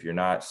be, if you're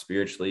not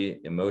spiritually,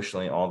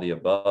 emotionally, all the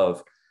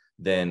above,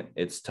 then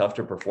it's tough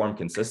to perform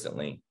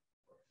consistently.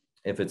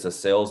 If it's a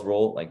sales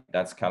role, like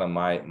that's kind of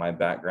my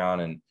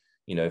background. And,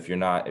 if you're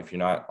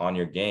not on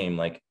your game,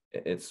 like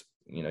it's,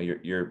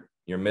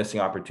 you're missing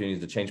opportunities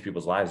to change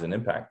people's lives and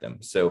impact them.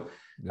 So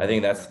I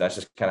think that's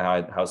just kind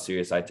of how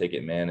serious I take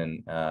it, man.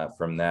 And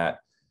from that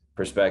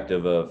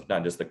perspective of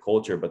not just the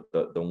culture, but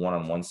the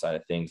one-on-one side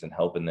of things and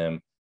helping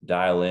them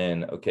dial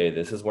in, okay,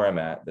 this is where I'm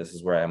at. This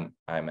is where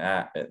I'm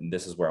at. And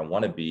this is where I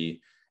want to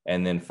be.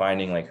 And then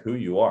finding like who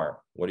you are,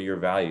 what are your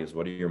values?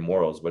 What are your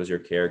morals? What is your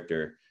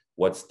character?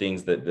 What's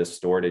things that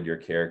distorted your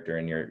character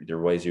and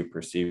your ways you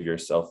perceive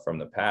yourself from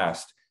the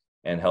past,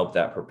 and help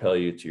that propel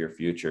you to your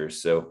future.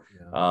 So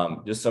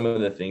just some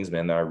of the things,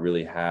 man, that I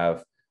really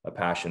have a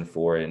passion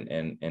for,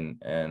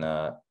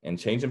 and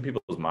changing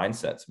people's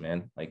mindsets,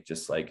 man. Like,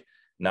 just like,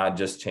 not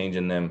just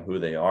changing them who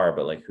they are,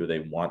 but like who they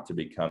want to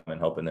become, and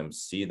helping them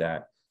see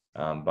that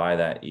by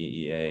that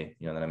EEA,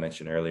 that I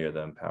mentioned earlier,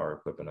 the empower,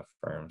 equip, and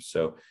affirm.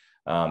 So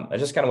that's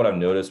just kind of what I've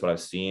noticed, what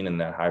I've seen,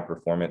 and that high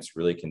performance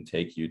really can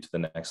take you to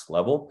the next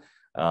level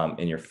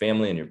in your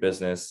family, in your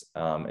business,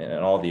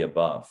 and all the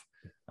above.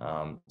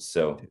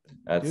 So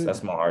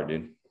that's my heart,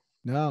 dude.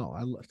 No,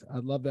 I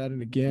love that.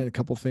 And again, a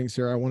couple of things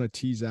here I want to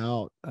tease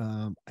out.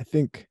 I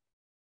think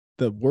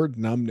the word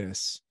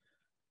numbness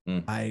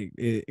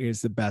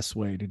is the best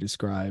way to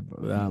describe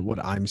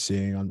what I'm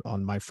seeing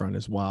on my front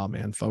as well,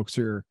 man. Folks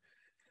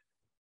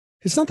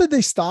it's not that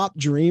they stop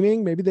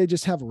dreaming. Maybe they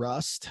just have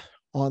rust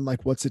on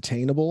like what's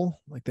attainable.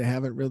 Like they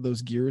haven't really,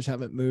 those gears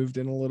haven't moved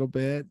in a little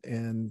bit.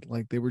 And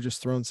like they were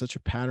just thrown such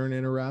a pattern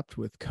interrupt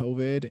with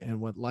COVID and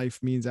what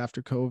life means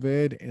after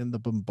COVID and the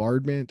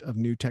bombardment of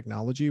new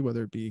technology,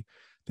 whether it be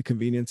the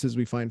conveniences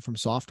we find from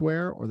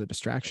software or the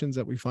distractions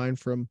that we find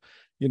from,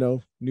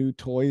 new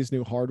toys,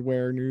 new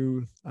hardware,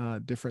 new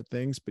different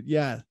things. But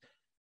yeah,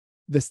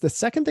 the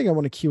second thing I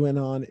want to cue in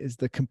on is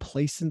the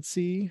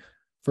complacency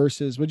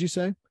versus, what'd you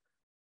say?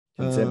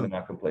 Content, but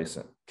not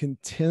complacent.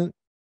 Content,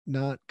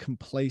 not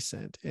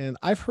complacent. And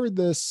I've heard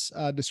this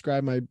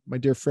described my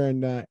dear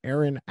friend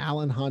Aaron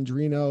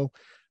Alejandrino.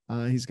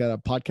 He's got a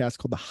podcast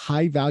called the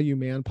High Value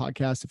Man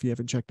podcast. If you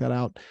haven't checked that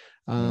out,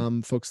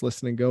 folks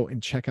listening, go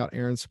and check out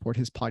Aaron, support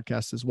his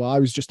podcast as well. I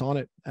was just on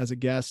it as a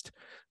guest,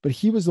 but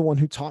he was the one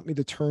who taught me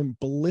the term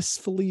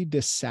blissfully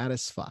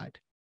dissatisfied.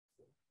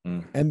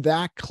 And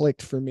that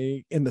clicked for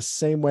me in the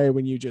same way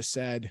when you just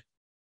said,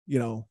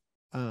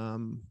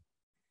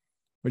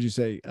 what'd you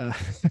say?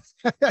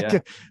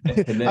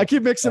 I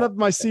keep mixing up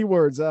my C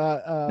words.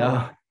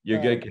 No,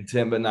 you're good.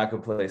 Content, but not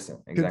complacent.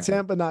 Exactly.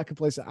 Content, but not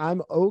complacent.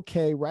 I'm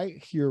okay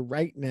right here,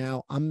 right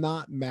now. I'm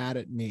not mad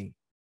at me,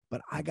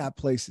 but I got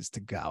places to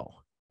go.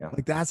 Yeah.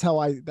 Like that's how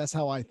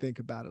I think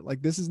about it.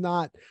 Like this is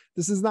not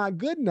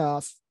good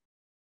enough,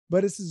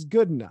 but this is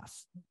good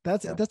enough.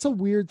 That's a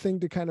weird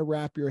thing to kind of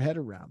wrap your head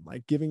around,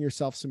 like giving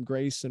yourself some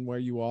grace in where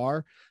you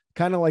are.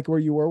 Kind of like where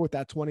you were with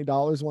that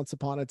 $20 once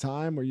upon a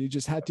time, where you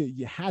just had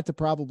to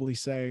probably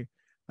say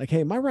like,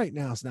 hey, my right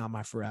now is not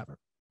my forever.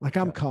 Like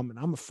I'm coming,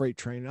 I'm a freight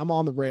train. I'm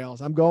on the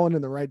rails. I'm going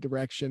in the right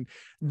direction.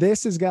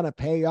 This is going to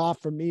pay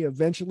off for me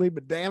eventually,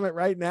 but damn it.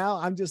 Right now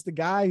I'm just the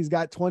guy who's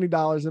got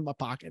 $20 in my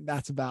pocket.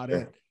 That's about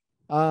it.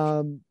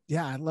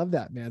 Yeah, I love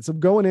that, man. So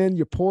going in,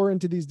 you pour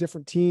into these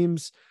different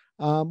teams.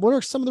 What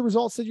are some of the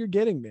results that you're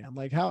getting, man?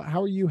 Like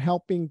how are you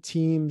helping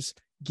teams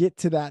get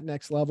to that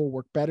next level,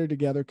 work better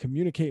together,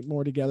 communicate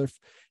more together,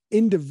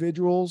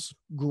 individuals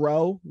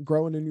grow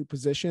into new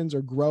positions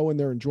or grow in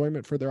their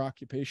enjoyment for their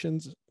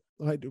occupations?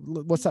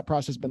 What's that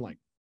process been like?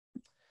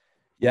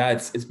 Yeah,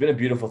 it's been a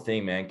beautiful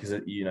thing, man. Cause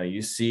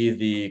you see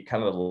the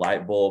kind of the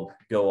light bulb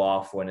go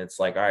off when it's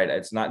like, all right,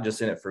 it's not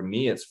just in it for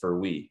me, it's for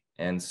we.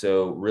 And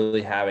so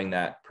really having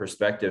that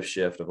perspective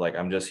shift of like,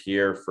 I'm just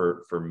here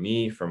for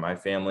me, for my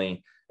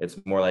family. It's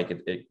more like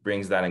it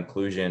brings that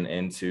inclusion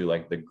into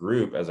like the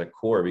group as a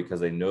core, because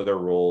they know their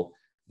role,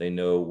 they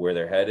know where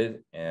they're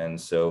headed.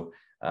 And so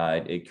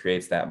it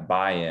creates that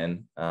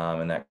buy-in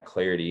and that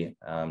clarity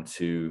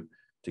to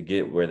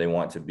get where they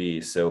want to be.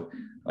 So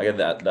like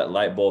that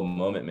light bulb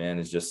moment, man,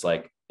 is just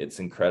like, it's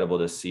incredible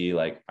to see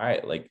like, all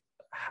right, like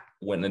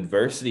when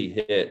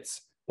adversity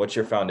hits, what's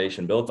your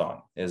foundation built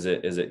on? Is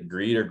it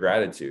greed or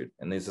gratitude?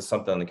 And this is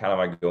something that kind of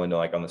I go into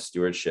like on the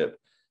stewardship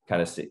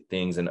kind of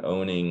things and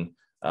owning,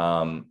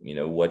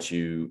 what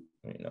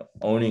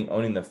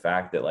owning the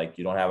fact that like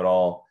you don't have it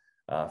all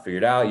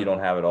figured out, you don't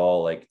have it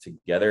all like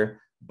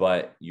together,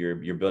 but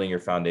you're building your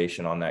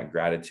foundation on that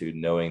gratitude,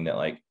 knowing that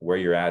like where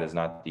you're at is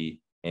not the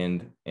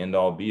end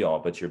all be all,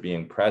 but you're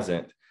being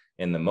present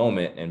in the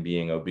moment and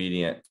being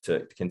obedient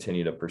to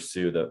continue to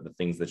pursue the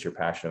things that you're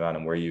passionate about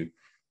and where you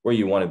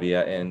want to be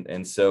at.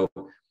 And so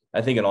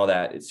I think in all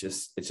that, it's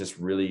just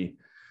really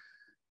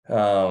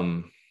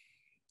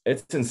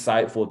it's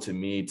insightful to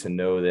me to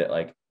know that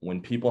like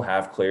when people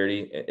have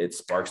clarity, it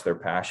sparks their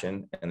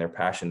passion, and their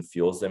passion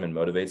fuels them and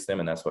motivates them.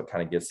 And that's what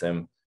kind of gets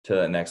them to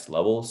the next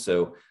level.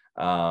 So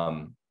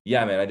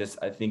yeah, man,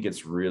 I think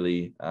it's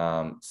really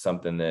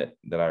something that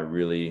I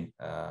really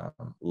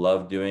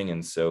love doing.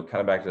 And so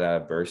kind of back to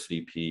that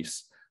adversity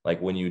piece,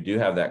 like when you do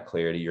have that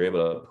clarity, you're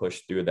able to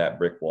push through that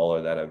brick wall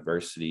or that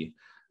adversity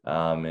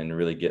and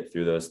really get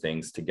through those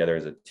things together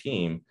as a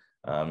team.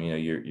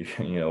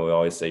 We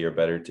always say you're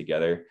better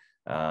together.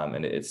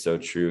 And it's so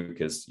true,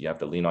 because you have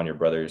to lean on your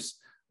brothers,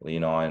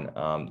 lean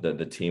on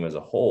the team as a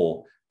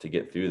whole to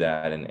get through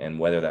that and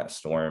weather that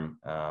storm.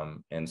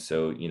 And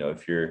so,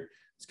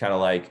 it's kind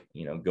of like,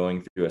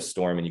 going through a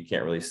storm and you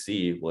can't really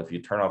see. Well, if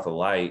you turn off the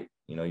light,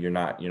 you're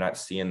not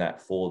seeing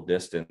that full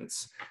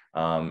distance.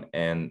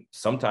 And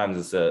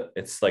sometimes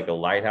it's like a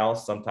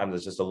lighthouse. Sometimes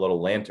it's just a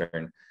little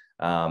lantern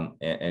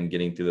and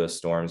getting through those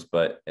storms,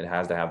 but it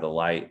has to have the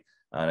light.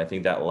 And I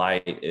think that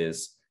light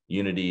is,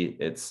 unity,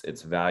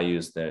 it's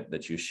values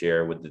that you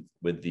share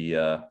with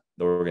the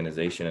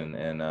organization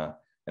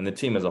and the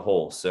team as a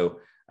whole. So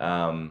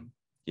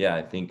yeah,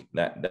 I think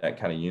that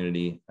kind of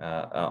unity,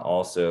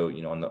 also,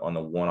 you know, on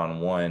the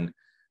one-on-one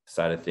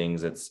side of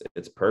things, it's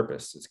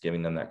purpose. It's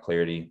giving them that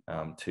clarity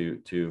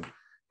to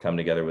come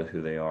together with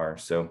who they are.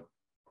 So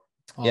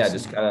Awesome. yeah,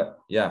 just kind of,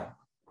 yeah.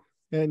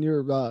 And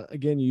you're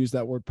again, you use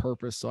that word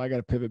purpose, so I got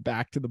to pivot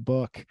back to the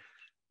book.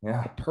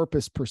 Yeah.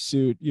 Purpose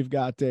Pursuit. You've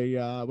got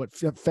a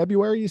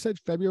February, you said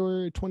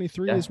February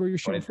 23 is where you're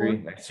shooting for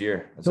next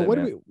year. So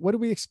what are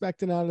we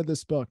expecting out of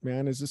this book,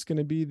 man? Is this going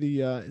to be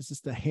is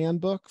this the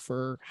handbook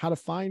for how to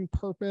find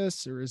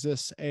purpose, or is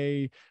this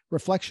a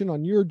reflection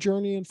on your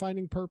journey in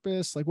finding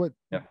purpose? Like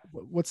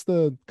what's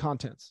the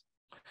contents?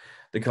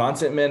 The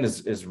content, man,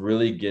 is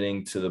really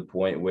getting to the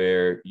point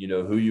where you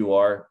know who you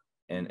are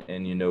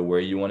and you know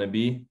where you want to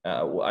be.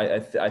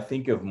 I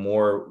think of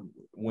more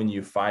when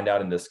you find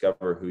out and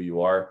discover who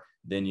you are,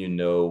 then you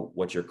know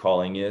what your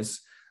calling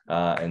is.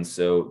 And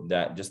so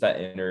that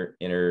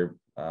inner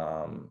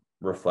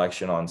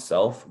reflection on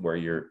self, where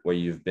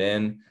you've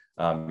been,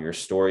 your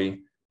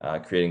story,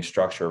 creating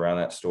structure around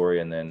that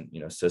story, and then, you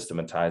know,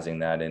 systematizing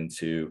that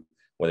into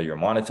whether you're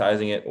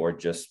monetizing it or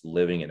just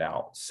living it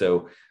out.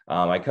 So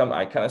I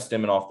kind of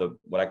stem it off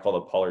what I call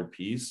the Pollard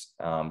piece.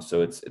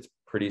 So it's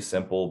pretty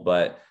simple,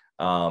 but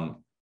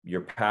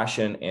your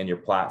passion and your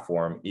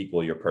platform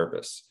equal your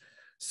purpose.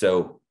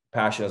 So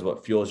passion is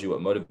what fuels you, what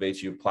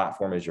motivates you.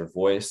 Platform is your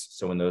voice.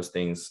 So when those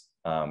things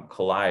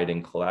collide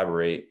and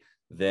collaborate,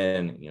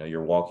 then, you know,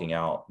 you're walking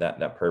out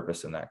that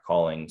purpose and that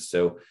calling.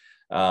 So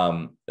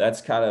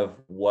that's kind of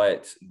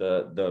what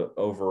the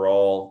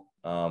overall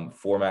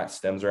format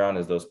stems around,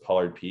 is those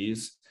Pollard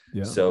P's.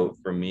 Yeah. So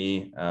for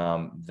me,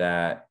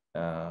 that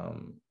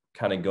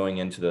kind of going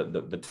into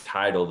the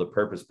title, the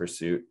Purpose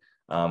Pursuit,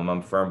 I'm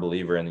a firm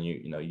believer in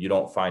you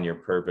don't find your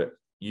purpose.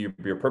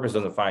 Your purpose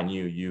doesn't find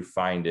you. You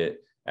find it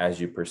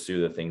as you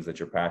pursue the things that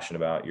you're passionate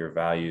about, your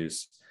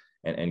values,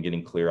 and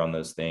getting clear on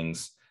those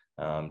things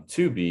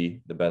to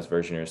be the best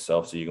version of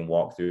yourself, so you can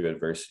walk through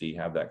adversity,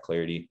 have that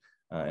clarity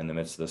in the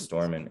midst of the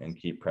storm, and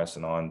keep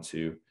pressing on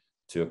to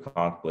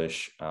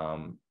accomplish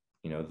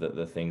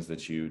the things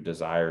that you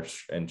desire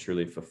and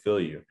truly fulfill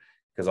you.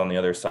 Because on the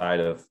other side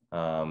of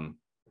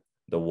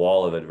the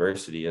wall of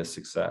adversity is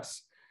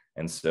success.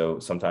 And so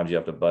sometimes you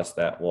have to bust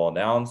that wall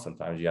down.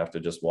 Sometimes you have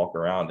to just walk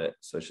around it.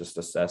 So it's just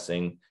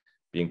assessing,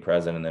 being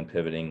present, and then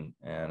pivoting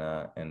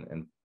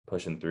and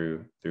pushing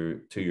through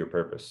to your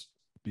purpose.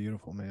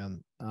 Beautiful,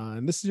 man.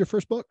 And this is your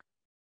first book?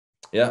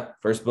 Yeah,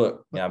 first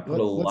book. Yeah, I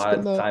put a lot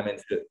of time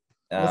into it.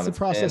 What's the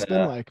process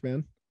been like,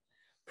 man?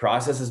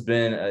 Process has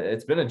been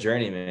it's been a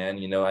journey, man.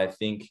 You know, I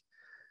think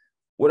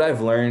what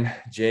I've learned,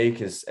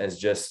 Jake, is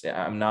just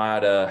I'm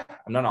not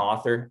an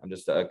author. I'm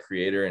just a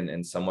creator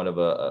and somewhat of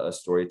a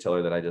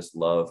storyteller that I just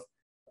love.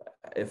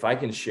 If I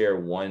can share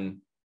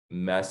one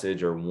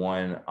message or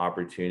one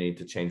opportunity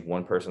to change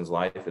one person's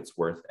life, it's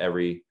worth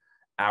every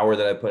hour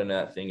that I put into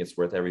that thing. It's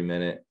worth every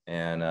minute.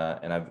 And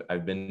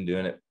I've been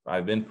doing it.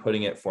 I've been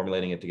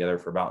formulating it together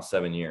for about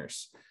 7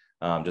 years,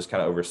 just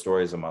kind of over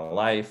stories of my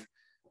life,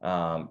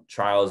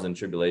 trials and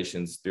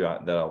tribulations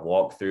throughout that I'll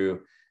walk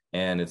through.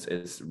 And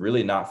it's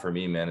really not for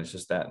me, man. It's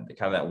just that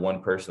kind of that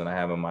one person that I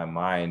have in my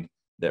mind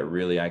that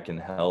really I can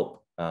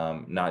help,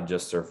 not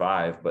just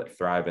survive, but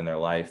thrive in their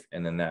life.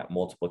 And then that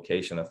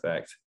multiplication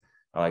effect,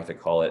 I like to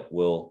call it,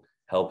 will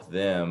help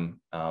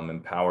them,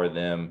 empower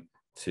them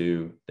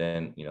to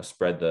then, you know,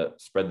 spread the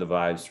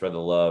vibes, spread the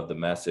love, the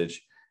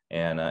message,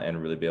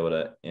 and really be able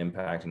to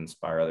impact and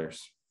inspire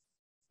others.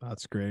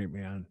 That's great,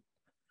 man.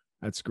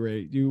 That's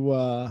great.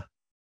 You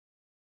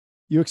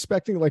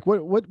expecting, like,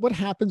 what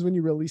happens when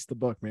you release the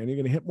book, man? Are you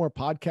going to hit more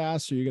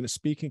podcasts? Or are you going to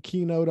speak a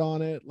keynote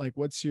on it? Like,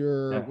 what's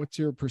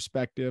your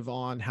perspective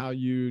on how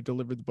you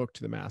deliver the book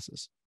to the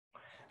masses?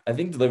 I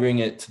think delivering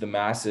it to the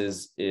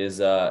masses is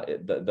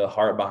the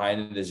heart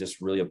behind it is just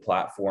really a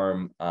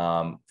platform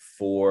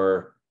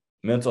for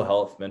mental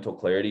health, mental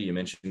clarity. You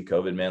mentioned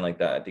COVID, man, like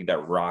that. I think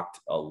that rocked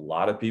a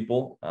lot of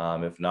people,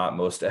 if not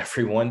most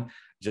everyone,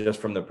 just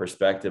from the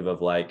perspective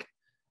of like,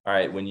 all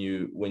right, when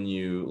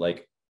you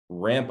like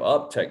ramp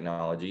up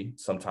technology,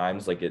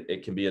 sometimes like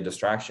it can be a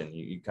distraction.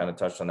 You kind of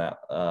touched on that,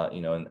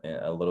 in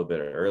a little bit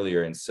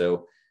earlier. And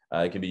so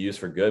it can be used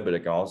for good, but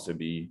it can also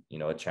be, you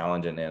know, a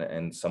challenge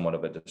and somewhat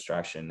of a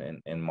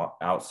distraction and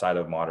outside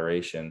of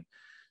moderation.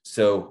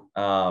 So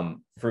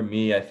for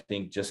me, I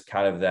think just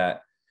kind of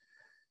that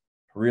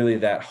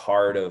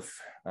heart of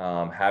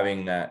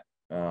having that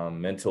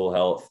mental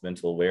health,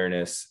 mental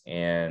awareness,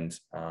 and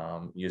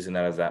using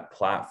that as that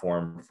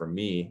platform for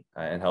me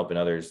and helping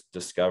others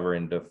discover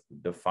and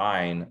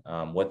define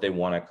what they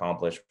want to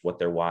accomplish, what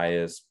their why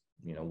is,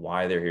 you know,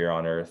 why they're here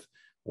on earth,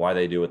 why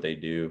they do what they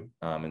do,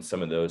 and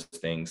some of those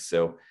things.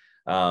 So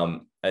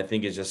I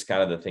think it's just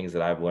kind of the things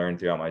that I've learned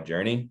throughout my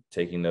journey,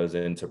 taking those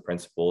into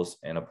principles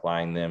and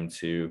applying them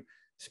to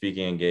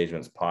speaking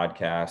engagements,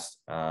 podcasts.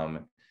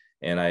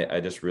 And I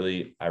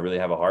really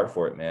have a heart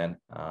for it, man.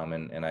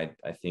 And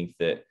I think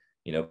that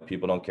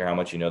people don't care how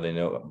much they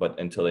know, but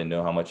until they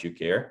know how much you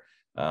care.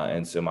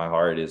 And so my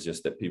heart is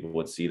just that people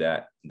would see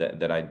that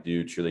I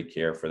do truly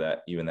care for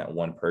that, even that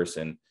one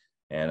person.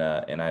 And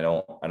I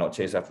don't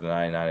chase after the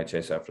 99, I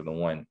chase after the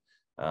one,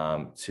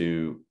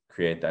 to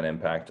create that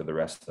impact to the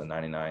rest of the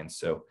 99.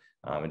 So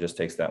it just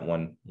takes that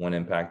one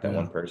impact, that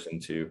one person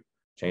to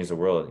change the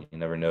world. You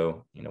never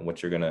know,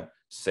 what you're going to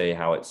say,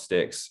 how it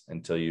sticks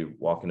until you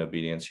walk in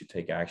obedience, you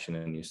take action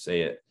and you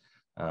say it.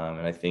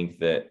 And I think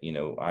that,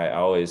 I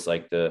always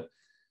like to,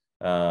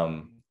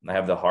 I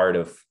have the heart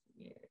of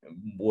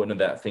one of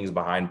that things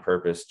behind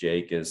purpose,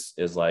 Jake, is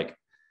like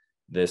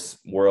this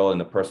world in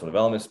the personal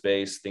development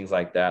space, things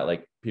like that.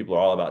 Like people are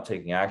all about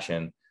taking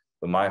action,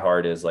 but my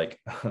heart is like,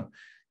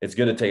 it's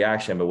good to take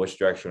action, but which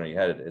direction are you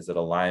headed? Is it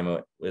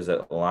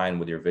aligned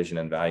with your vision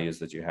and values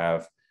that you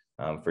have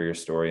for your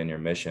story and your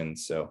mission?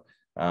 So,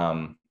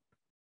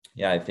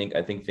 I think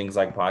things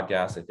like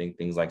podcasts, I think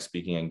things like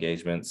speaking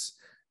engagements,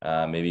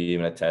 maybe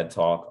even a TED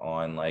talk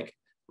on like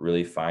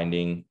really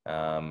finding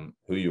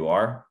who you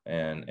are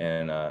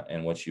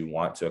and what you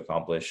want to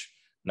accomplish,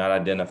 not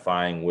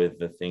identifying with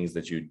the things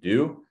that you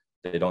do.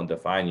 They don't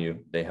define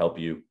you. They help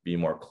you be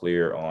more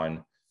clear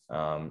on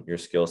your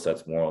skill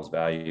sets, morals,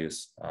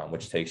 values,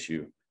 which takes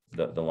you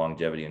the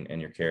longevity in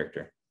your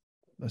character.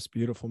 That's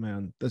beautiful,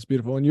 man. That's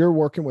beautiful. And you're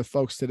working with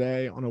folks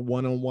today on a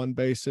one-on-one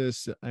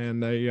basis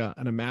and a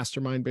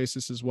mastermind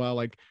basis as well.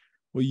 Like,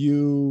 will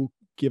you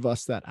give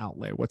us that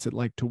outlay? What's it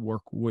like to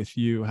work with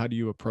you? How do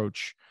you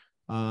approach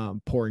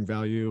pouring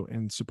value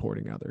and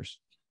supporting others?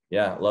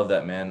 Yeah, love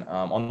that, man.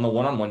 On the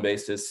one-on-one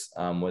basis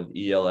with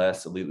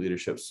ELS, Elite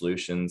Leadership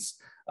Solutions,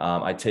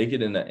 I take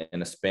it in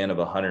a span of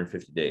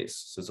 150 days.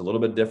 So it's a little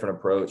bit different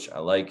approach. I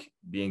like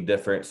being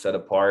different, set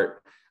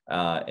apart.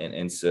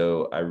 And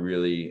so I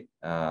really,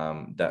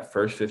 that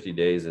first 50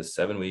 days is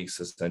 7 weeks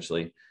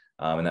essentially.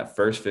 And that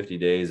first 50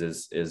 days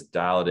is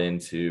dialed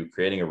into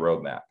creating a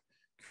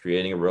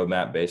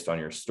roadmap based on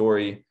your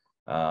story,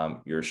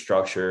 your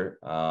structure,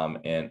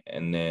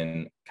 and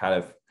then kind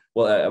of,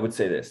 well, I would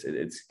say this,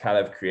 it's kind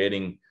of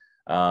creating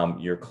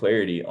your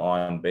clarity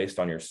based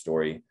on your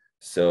story.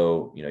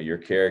 So, your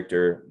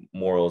character,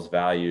 morals,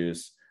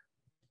 values,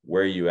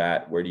 where are you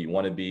at? Where do you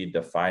want to be?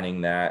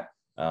 Defining that.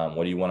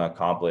 What do you want to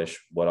accomplish?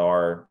 What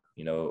are,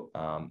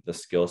 the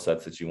skill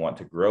sets that you want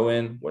to grow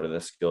in? What are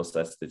the skill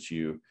sets that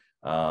you,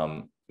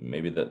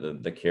 maybe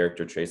the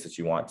character traits that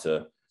you want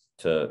to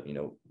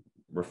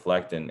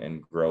reflect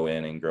and grow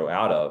in and grow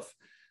out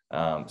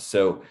of.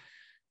 So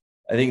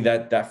I think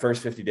that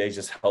first 50 days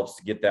just helps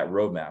to get that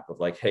roadmap of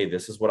like, hey,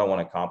 this is what I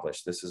want to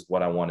accomplish. This is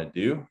what I want to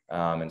do.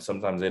 And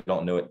sometimes they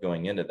don't know it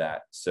going into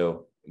that.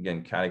 So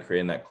again, kind of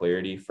creating that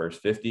clarity,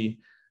 first 50.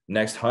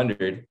 Next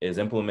 100 is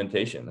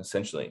implementation,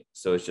 essentially.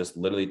 So it's just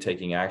literally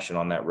taking action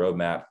on that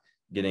roadmap,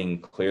 getting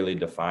clearly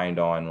defined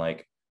on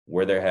like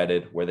where they're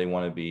headed, where they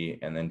want to be,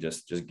 and then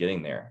just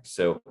getting there.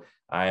 So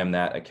I am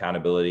that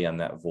accountability. I'm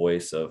that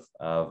voice of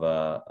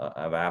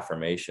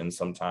affirmation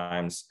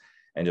sometimes,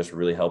 and just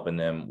really helping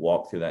them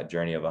walk through that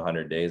journey of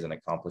 100 days and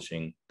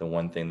accomplishing the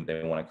one thing that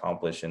they want to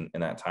accomplish in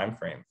that time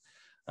frame.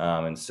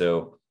 And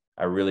so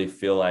I really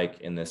feel like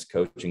in this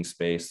coaching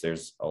space,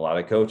 there's a lot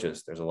of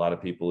coaches. There's a lot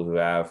of people who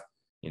have,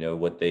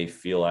 what they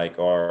feel like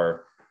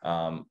are,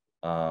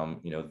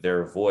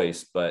 their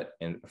voice. But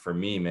for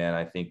me, man,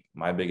 I think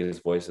my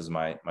biggest voice is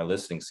my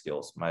listening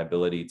skills, my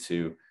ability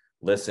to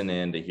listen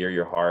in, to hear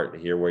your heart, to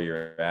hear where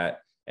you're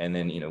at. And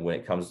then, when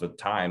it comes to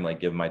time, like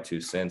give my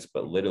 2 cents,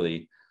 but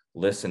literally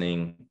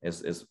listening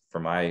is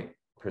from my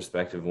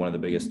perspective, one of the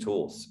biggest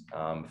tools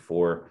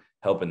for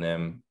helping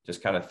them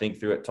just kind of think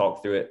through it,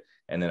 talk through it.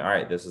 And then, all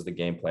right, this is the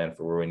game plan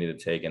for where we need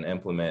to take and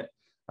implement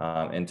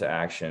into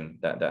action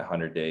that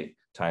 100-day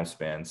time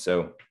span.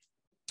 So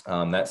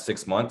that's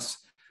 6 months.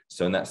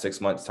 So in that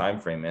 6 months time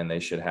frame, man, they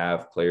should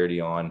have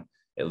clarity on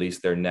at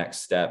least their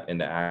next step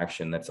into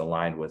action that's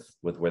aligned with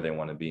where they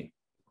want to be.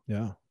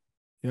 Yeah.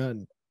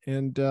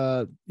 And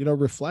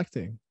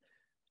reflecting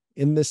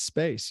in this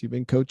space, you've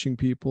been coaching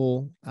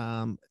people,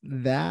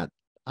 that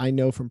I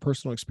know from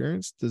personal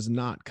experience does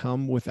not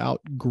come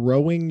without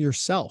growing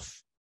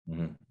yourself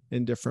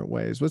in different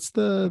ways. What's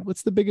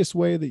the biggest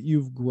way that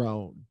you've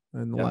grown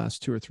in the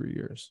last 2 or 3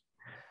 years?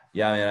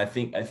 Yeah, man, I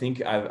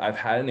think I've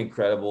had an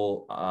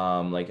incredible,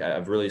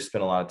 I've really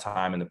spent a lot of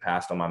time in the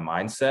past on my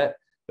mindset,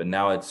 but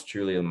now it's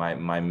truly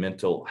my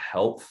mental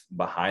health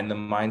behind the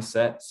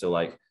mindset. So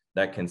like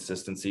that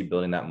consistency,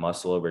 building that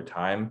muscle over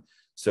time.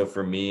 So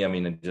for me, I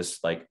mean,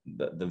 just like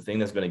the thing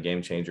that's been a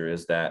game changer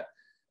is that,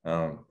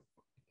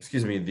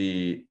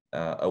 the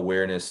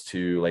awareness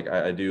to like,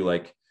 I do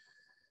like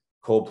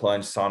cold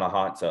plunge, sauna,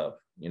 hot tub,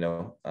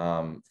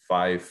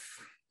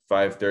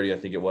 5:30, I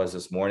think it was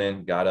this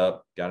morning, got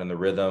up, got in the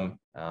rhythm,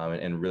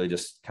 and really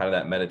just kind of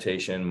that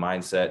meditation,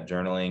 mindset,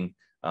 journaling,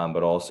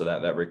 but also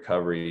that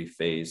recovery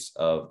phase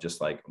of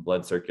just like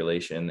blood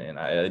circulation. And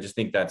I just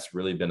think that's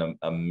really been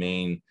a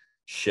main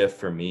shift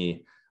for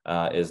me,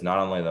 is not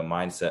only the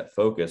mindset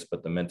focus,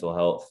 but the mental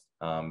health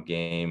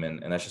game.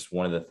 And that's just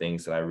one of the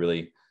things that I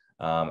really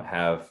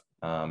have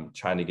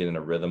trying to get in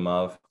a rhythm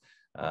of.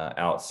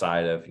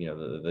 outside of,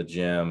 the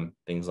gym,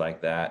 things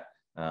like that.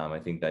 I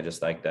think that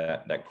just like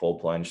that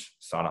cold plunge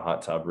sauna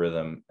hot tub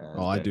rhythm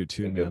I do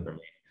too, man. Good for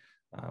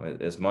me.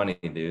 It's money,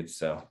 dude.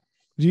 So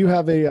do you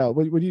have a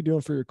what are you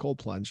doing for your cold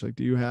plunge? Like,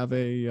 do you have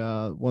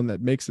a one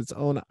that makes its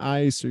own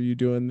ice? Or are you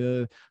doing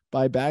the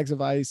buy bags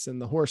of ice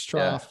and the horse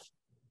trough?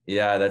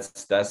 Yeah,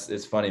 that's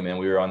it's funny, man.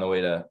 We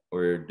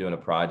were doing a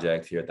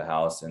project here at the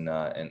house and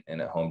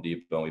at Home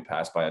Depot, and we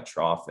passed by a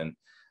trough, and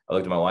I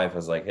looked at my wife. I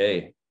was like,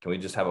 "Hey, can we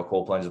just have a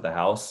cold plunge at the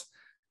house?"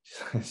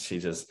 she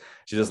just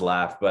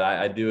laughed. But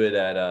I do it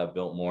at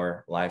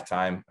Biltmore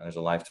Lifetime. There's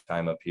a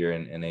Lifetime up here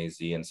in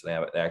AZ, and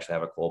so they actually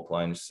have a cold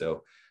plunge.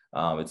 So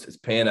it's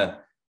paying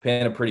a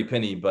pretty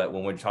penny. But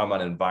when we're talking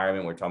about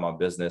environment, we're talking about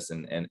business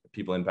and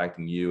people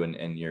impacting you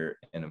and your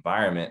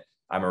environment.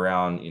 I'm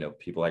around,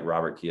 people like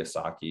Robert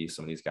Kiyosaki,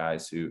 some of these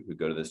guys who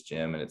go to this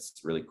gym, and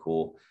it's really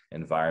cool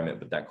environment,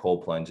 but that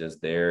cold plunge is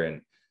there.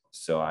 And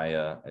so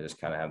I just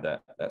kind of have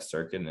that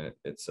circuit, and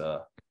it's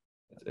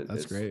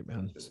great,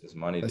 man. It's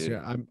money, dude.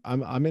 Yeah,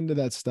 I'm into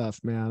that stuff,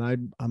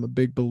 man. I'm a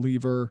big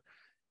believer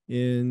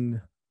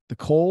in the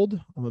cold.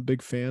 I'm a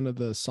big fan of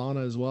the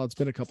sauna as well. It's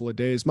been a couple of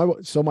days. My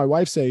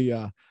wife's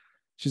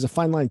she's a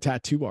fine line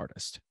tattoo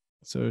artist.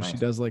 So nice. She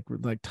does like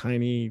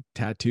tiny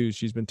tattoos.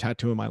 She's been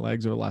tattooing my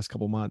legs over the last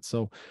couple of months.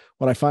 So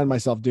what I find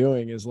myself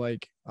doing is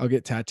like, I'll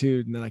get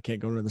tattooed and then I can't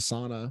go into the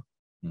sauna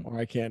or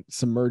I can't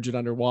submerge it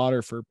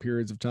underwater for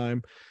periods of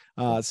time.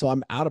 So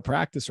I'm out of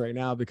practice right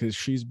now because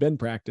she's been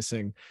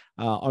practicing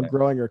on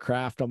growing her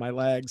craft on my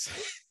legs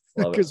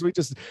because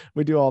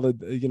we do all the,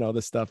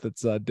 the stuff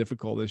that's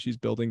difficult as she's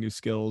building new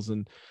skills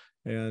and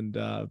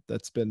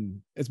it's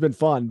been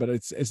fun, but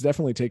it's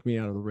definitely taken me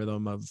out of the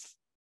rhythm of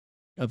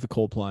the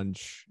cold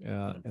plunge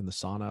and the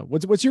sauna.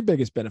 What's your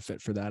biggest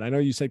benefit for that? I know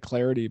you said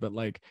clarity, but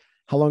like,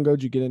 how long ago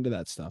did you get into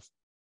that stuff?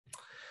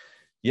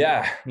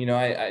 Yeah,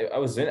 I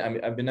was in. I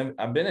mean,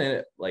 I've been in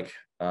it like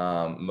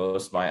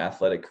most of my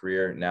athletic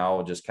career.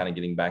 Now, just kind of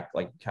getting back,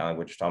 like kind of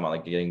what you're talking about,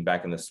 like getting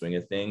back in the swing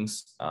of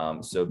things.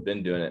 So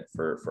been doing it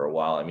for a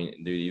while. I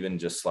mean, dude, even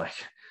just like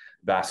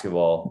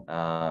basketball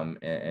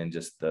and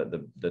just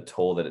the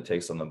toll that it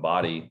takes on the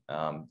body.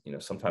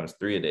 Sometimes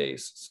 3 a day.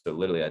 So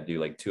literally, I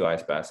do like 2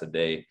 ice baths a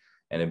day.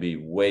 And it'd be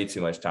way too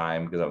much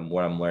time because I'm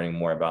learning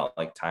more about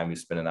like time you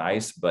spend in the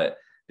ice, but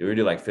we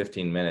do like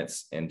 15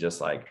 minutes and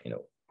just like,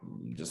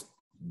 just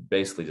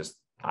basically just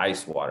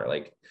ice water.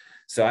 Like,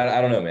 so I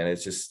don't know, man.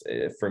 It's just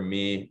for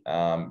me,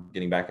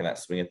 getting back in that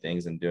swing of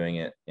things and doing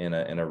it in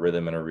a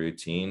rhythm and a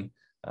routine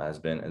has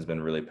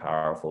been really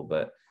powerful.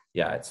 But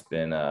yeah, it's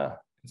been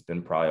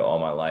probably all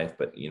my life,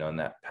 but in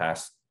that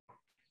past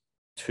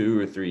 2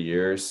 or 3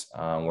 years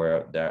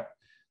where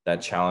that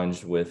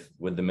challenge with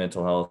the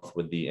mental health,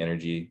 with the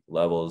energy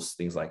levels,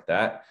 things like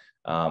that.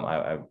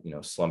 I've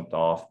slumped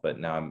off, but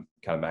now I'm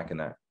kind of back in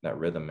that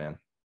rhythm, man.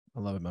 I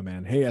love it, my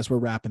man. Hey, as we're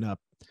wrapping up,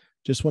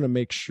 just want to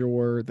make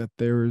sure that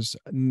there's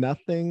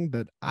nothing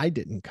that I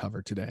didn't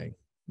cover today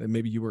that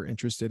maybe you were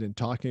interested in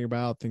talking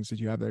about, things that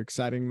you have that are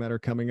exciting that are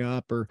coming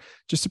up, or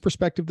just a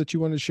perspective that you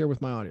wanted to share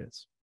with my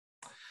audience.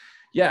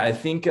 Yeah, I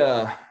think,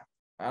 I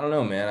don't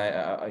know, man.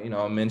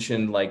 I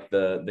mentioned like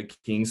the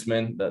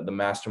Kingsmen, the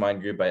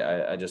mastermind group.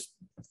 I just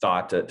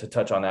thought to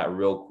touch on that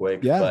real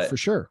quick. Yeah, but, for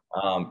sure.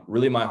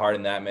 Really my heart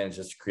in that, man, is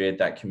just to create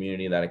that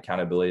community, that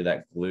accountability,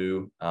 that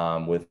glue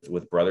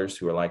with brothers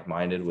who are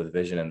like-minded with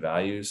vision and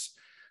values.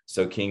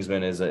 So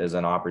Kingsmen is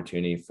an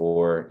opportunity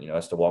for,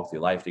 us to walk through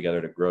life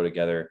together, to grow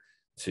together,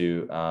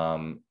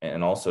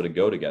 and also to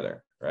go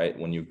together. Right.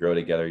 When you grow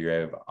together, you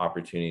have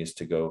opportunities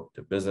to go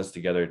to business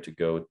together, to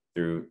go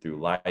through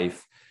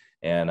life.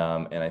 And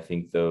I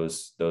think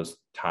those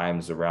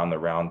times around the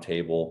round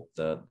table,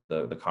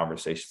 the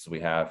conversations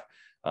we have,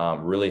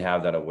 really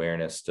have that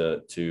awareness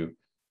to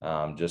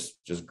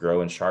just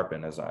grow and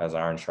sharpen as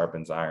iron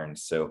sharpens iron.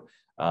 So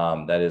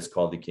that is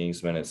called the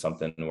Kingsman. It's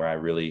something where I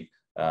really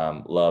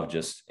love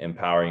just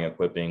empowering,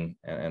 equipping,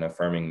 and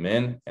affirming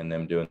men, and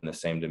them doing the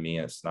same to me.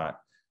 And it's not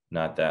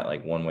that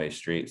like one-way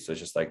street. So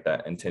it's just like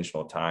that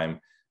intentional time,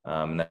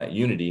 and that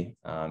unity,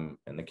 and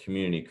the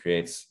community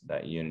creates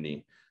that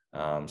unity.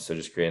 So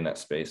just creating that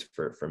space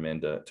for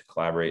men to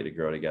collaborate, to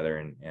grow together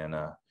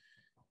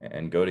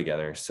and go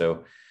together.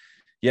 So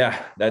yeah,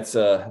 that's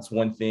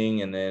one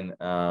thing. And then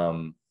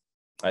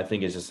I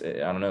think it's just,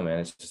 I don't know, man,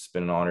 it's just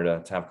been an honor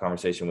to have a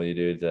conversation with you,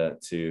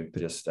 dude, to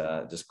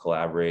just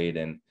collaborate,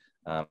 and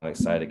I'm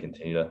excited to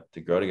continue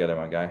to grow together,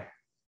 my guy.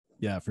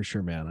 Yeah, for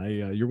sure, man.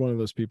 You're one of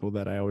those people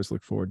that I always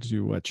look forward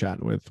to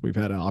chatting with. We've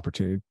had an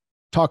opportunity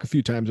talk a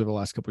few times over the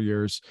last couple of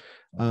years.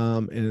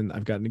 And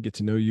I've gotten to get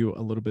to know you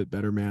a little bit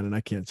better, man. And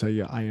I can't tell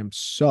you, I am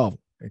so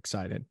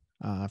excited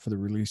for the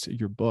release of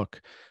your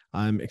book.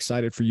 I'm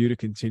excited for you to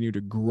continue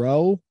to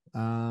grow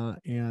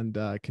and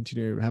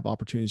continue to have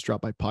opportunities to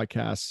drop by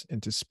podcasts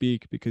and to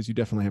speak, because you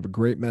definitely have a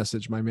great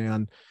message, my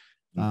man.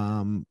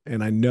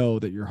 And I know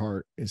that your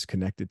heart is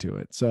connected to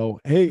it. So,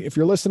 hey, if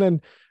you're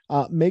listening,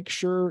 make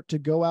sure to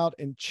go out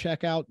and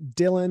check out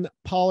Dillon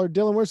Pollard.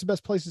 Dillon, where's the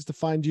best places to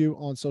find you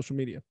on social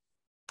media?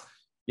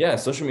 Yeah,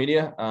 social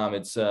media.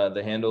 It's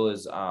the handle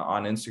is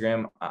on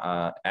Instagram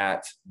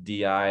at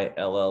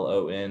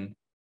DILLONPOLLARD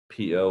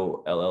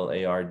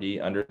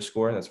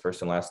 _. That's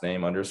first and last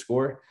name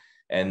 _.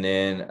 And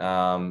then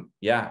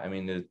yeah, I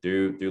mean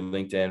through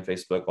LinkedIn,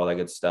 Facebook, all that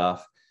good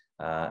stuff.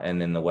 And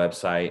then the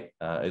website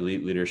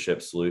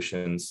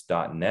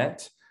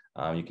eliteleadershipsolutions.net.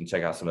 You can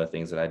check out some of the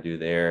things that I do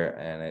there,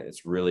 and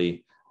it's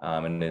really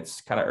and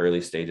it's kind of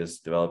early stages,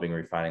 developing,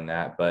 refining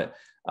that. But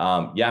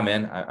yeah,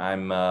 man,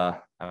 I'm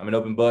an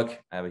open book.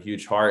 I have a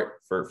huge heart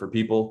for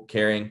people,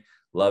 caring,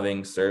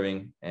 loving,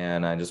 serving,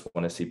 and I just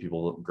want to see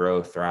people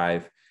grow,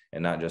 thrive,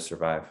 and not just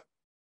survive.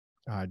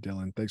 All right,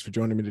 Dillon, thanks for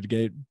joining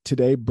me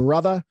today,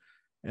 brother.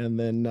 And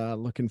then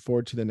looking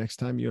forward to the next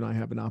time you and I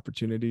have an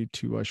opportunity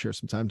to share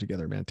some time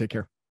together, man. Take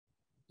care.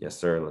 Yes,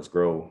 sir. Let's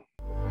grow.